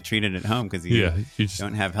just trying to treat it at home because you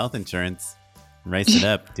don't have health insurance, RICE it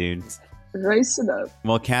up, dudes. Race it up.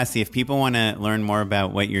 Well, Cassie, if people want to learn more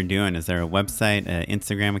about what you're doing, is there a website, an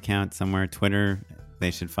Instagram account somewhere, Twitter,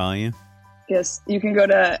 they should follow you? Yes, you can go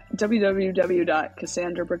to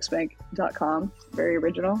www.cassandrabrooksbank.com. Very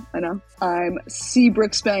original, I know. I'm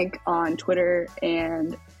cbrooksbank on Twitter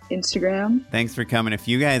and Instagram. Thanks for coming. If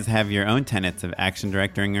you guys have your own tenets of action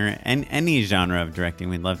directing or any genre of directing,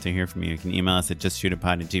 we'd love to hear from you. You can email us at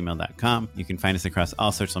justshootitpod@gmail.com. You can find us across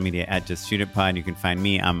all social media at justshootitpod. You can find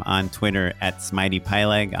me. I'm on Twitter at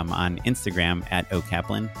SmiteyPyleg. I'm on Instagram at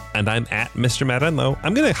OKaplan. And I'm at Mr. Matt Enlow.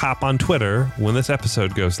 I'm going to hop on Twitter when this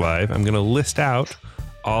episode goes live. I'm going to list out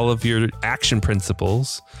all of your action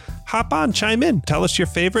principles. Hop on, chime in. Tell us your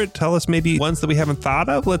favorite. Tell us maybe ones that we haven't thought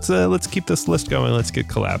of. Let's keep this list going. Let's get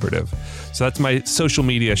collaborative. So that's my social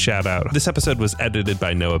media shout out. This episode was edited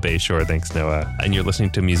by Noah Bayshore. Thanks, Noah. And you're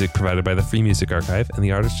listening to music provided by the Free Music Archive and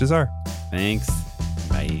the artist Jazar. Thanks.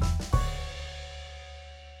 Bye.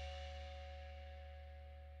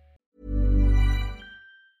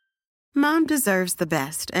 Mom deserves the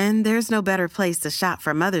best, and there's no better place to shop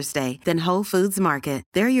for Mother's Day than Whole Foods Market.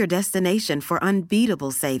 They're your destination for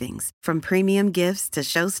unbeatable savings, from premium gifts to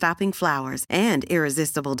show-stopping flowers and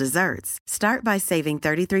irresistible desserts. Start by saving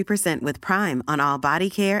 33% with Prime on all body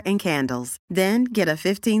care and candles. Then get a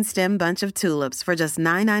 15-stem bunch of tulips for just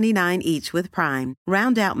 $9.99 each with Prime.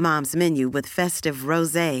 Round out Mom's menu with festive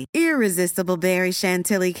rosé, irresistible berry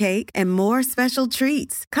chantilly cake, and more special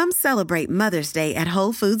treats. Come celebrate Mother's Day at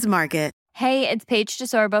Whole Foods Market. Hey, it's Paige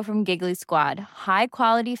DeSorbo from Giggly Squad. High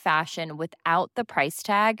quality fashion without the price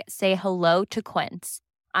tag. Say hello to Quince.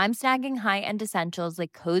 I'm snagging high-end essentials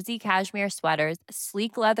like cozy cashmere sweaters,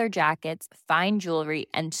 sleek leather jackets, fine jewelry,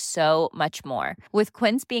 and so much more. With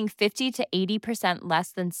Quince being 50 to 80%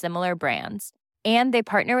 less than similar brands. And they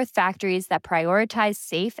partner with factories that prioritize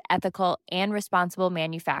safe, ethical, and responsible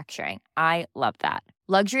manufacturing. I love that.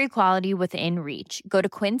 Luxury quality within reach. Go to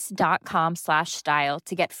quince.com/style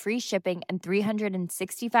to get free shipping and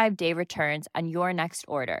 365-day returns on your next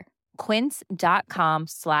order.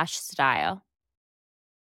 Quince.com/style.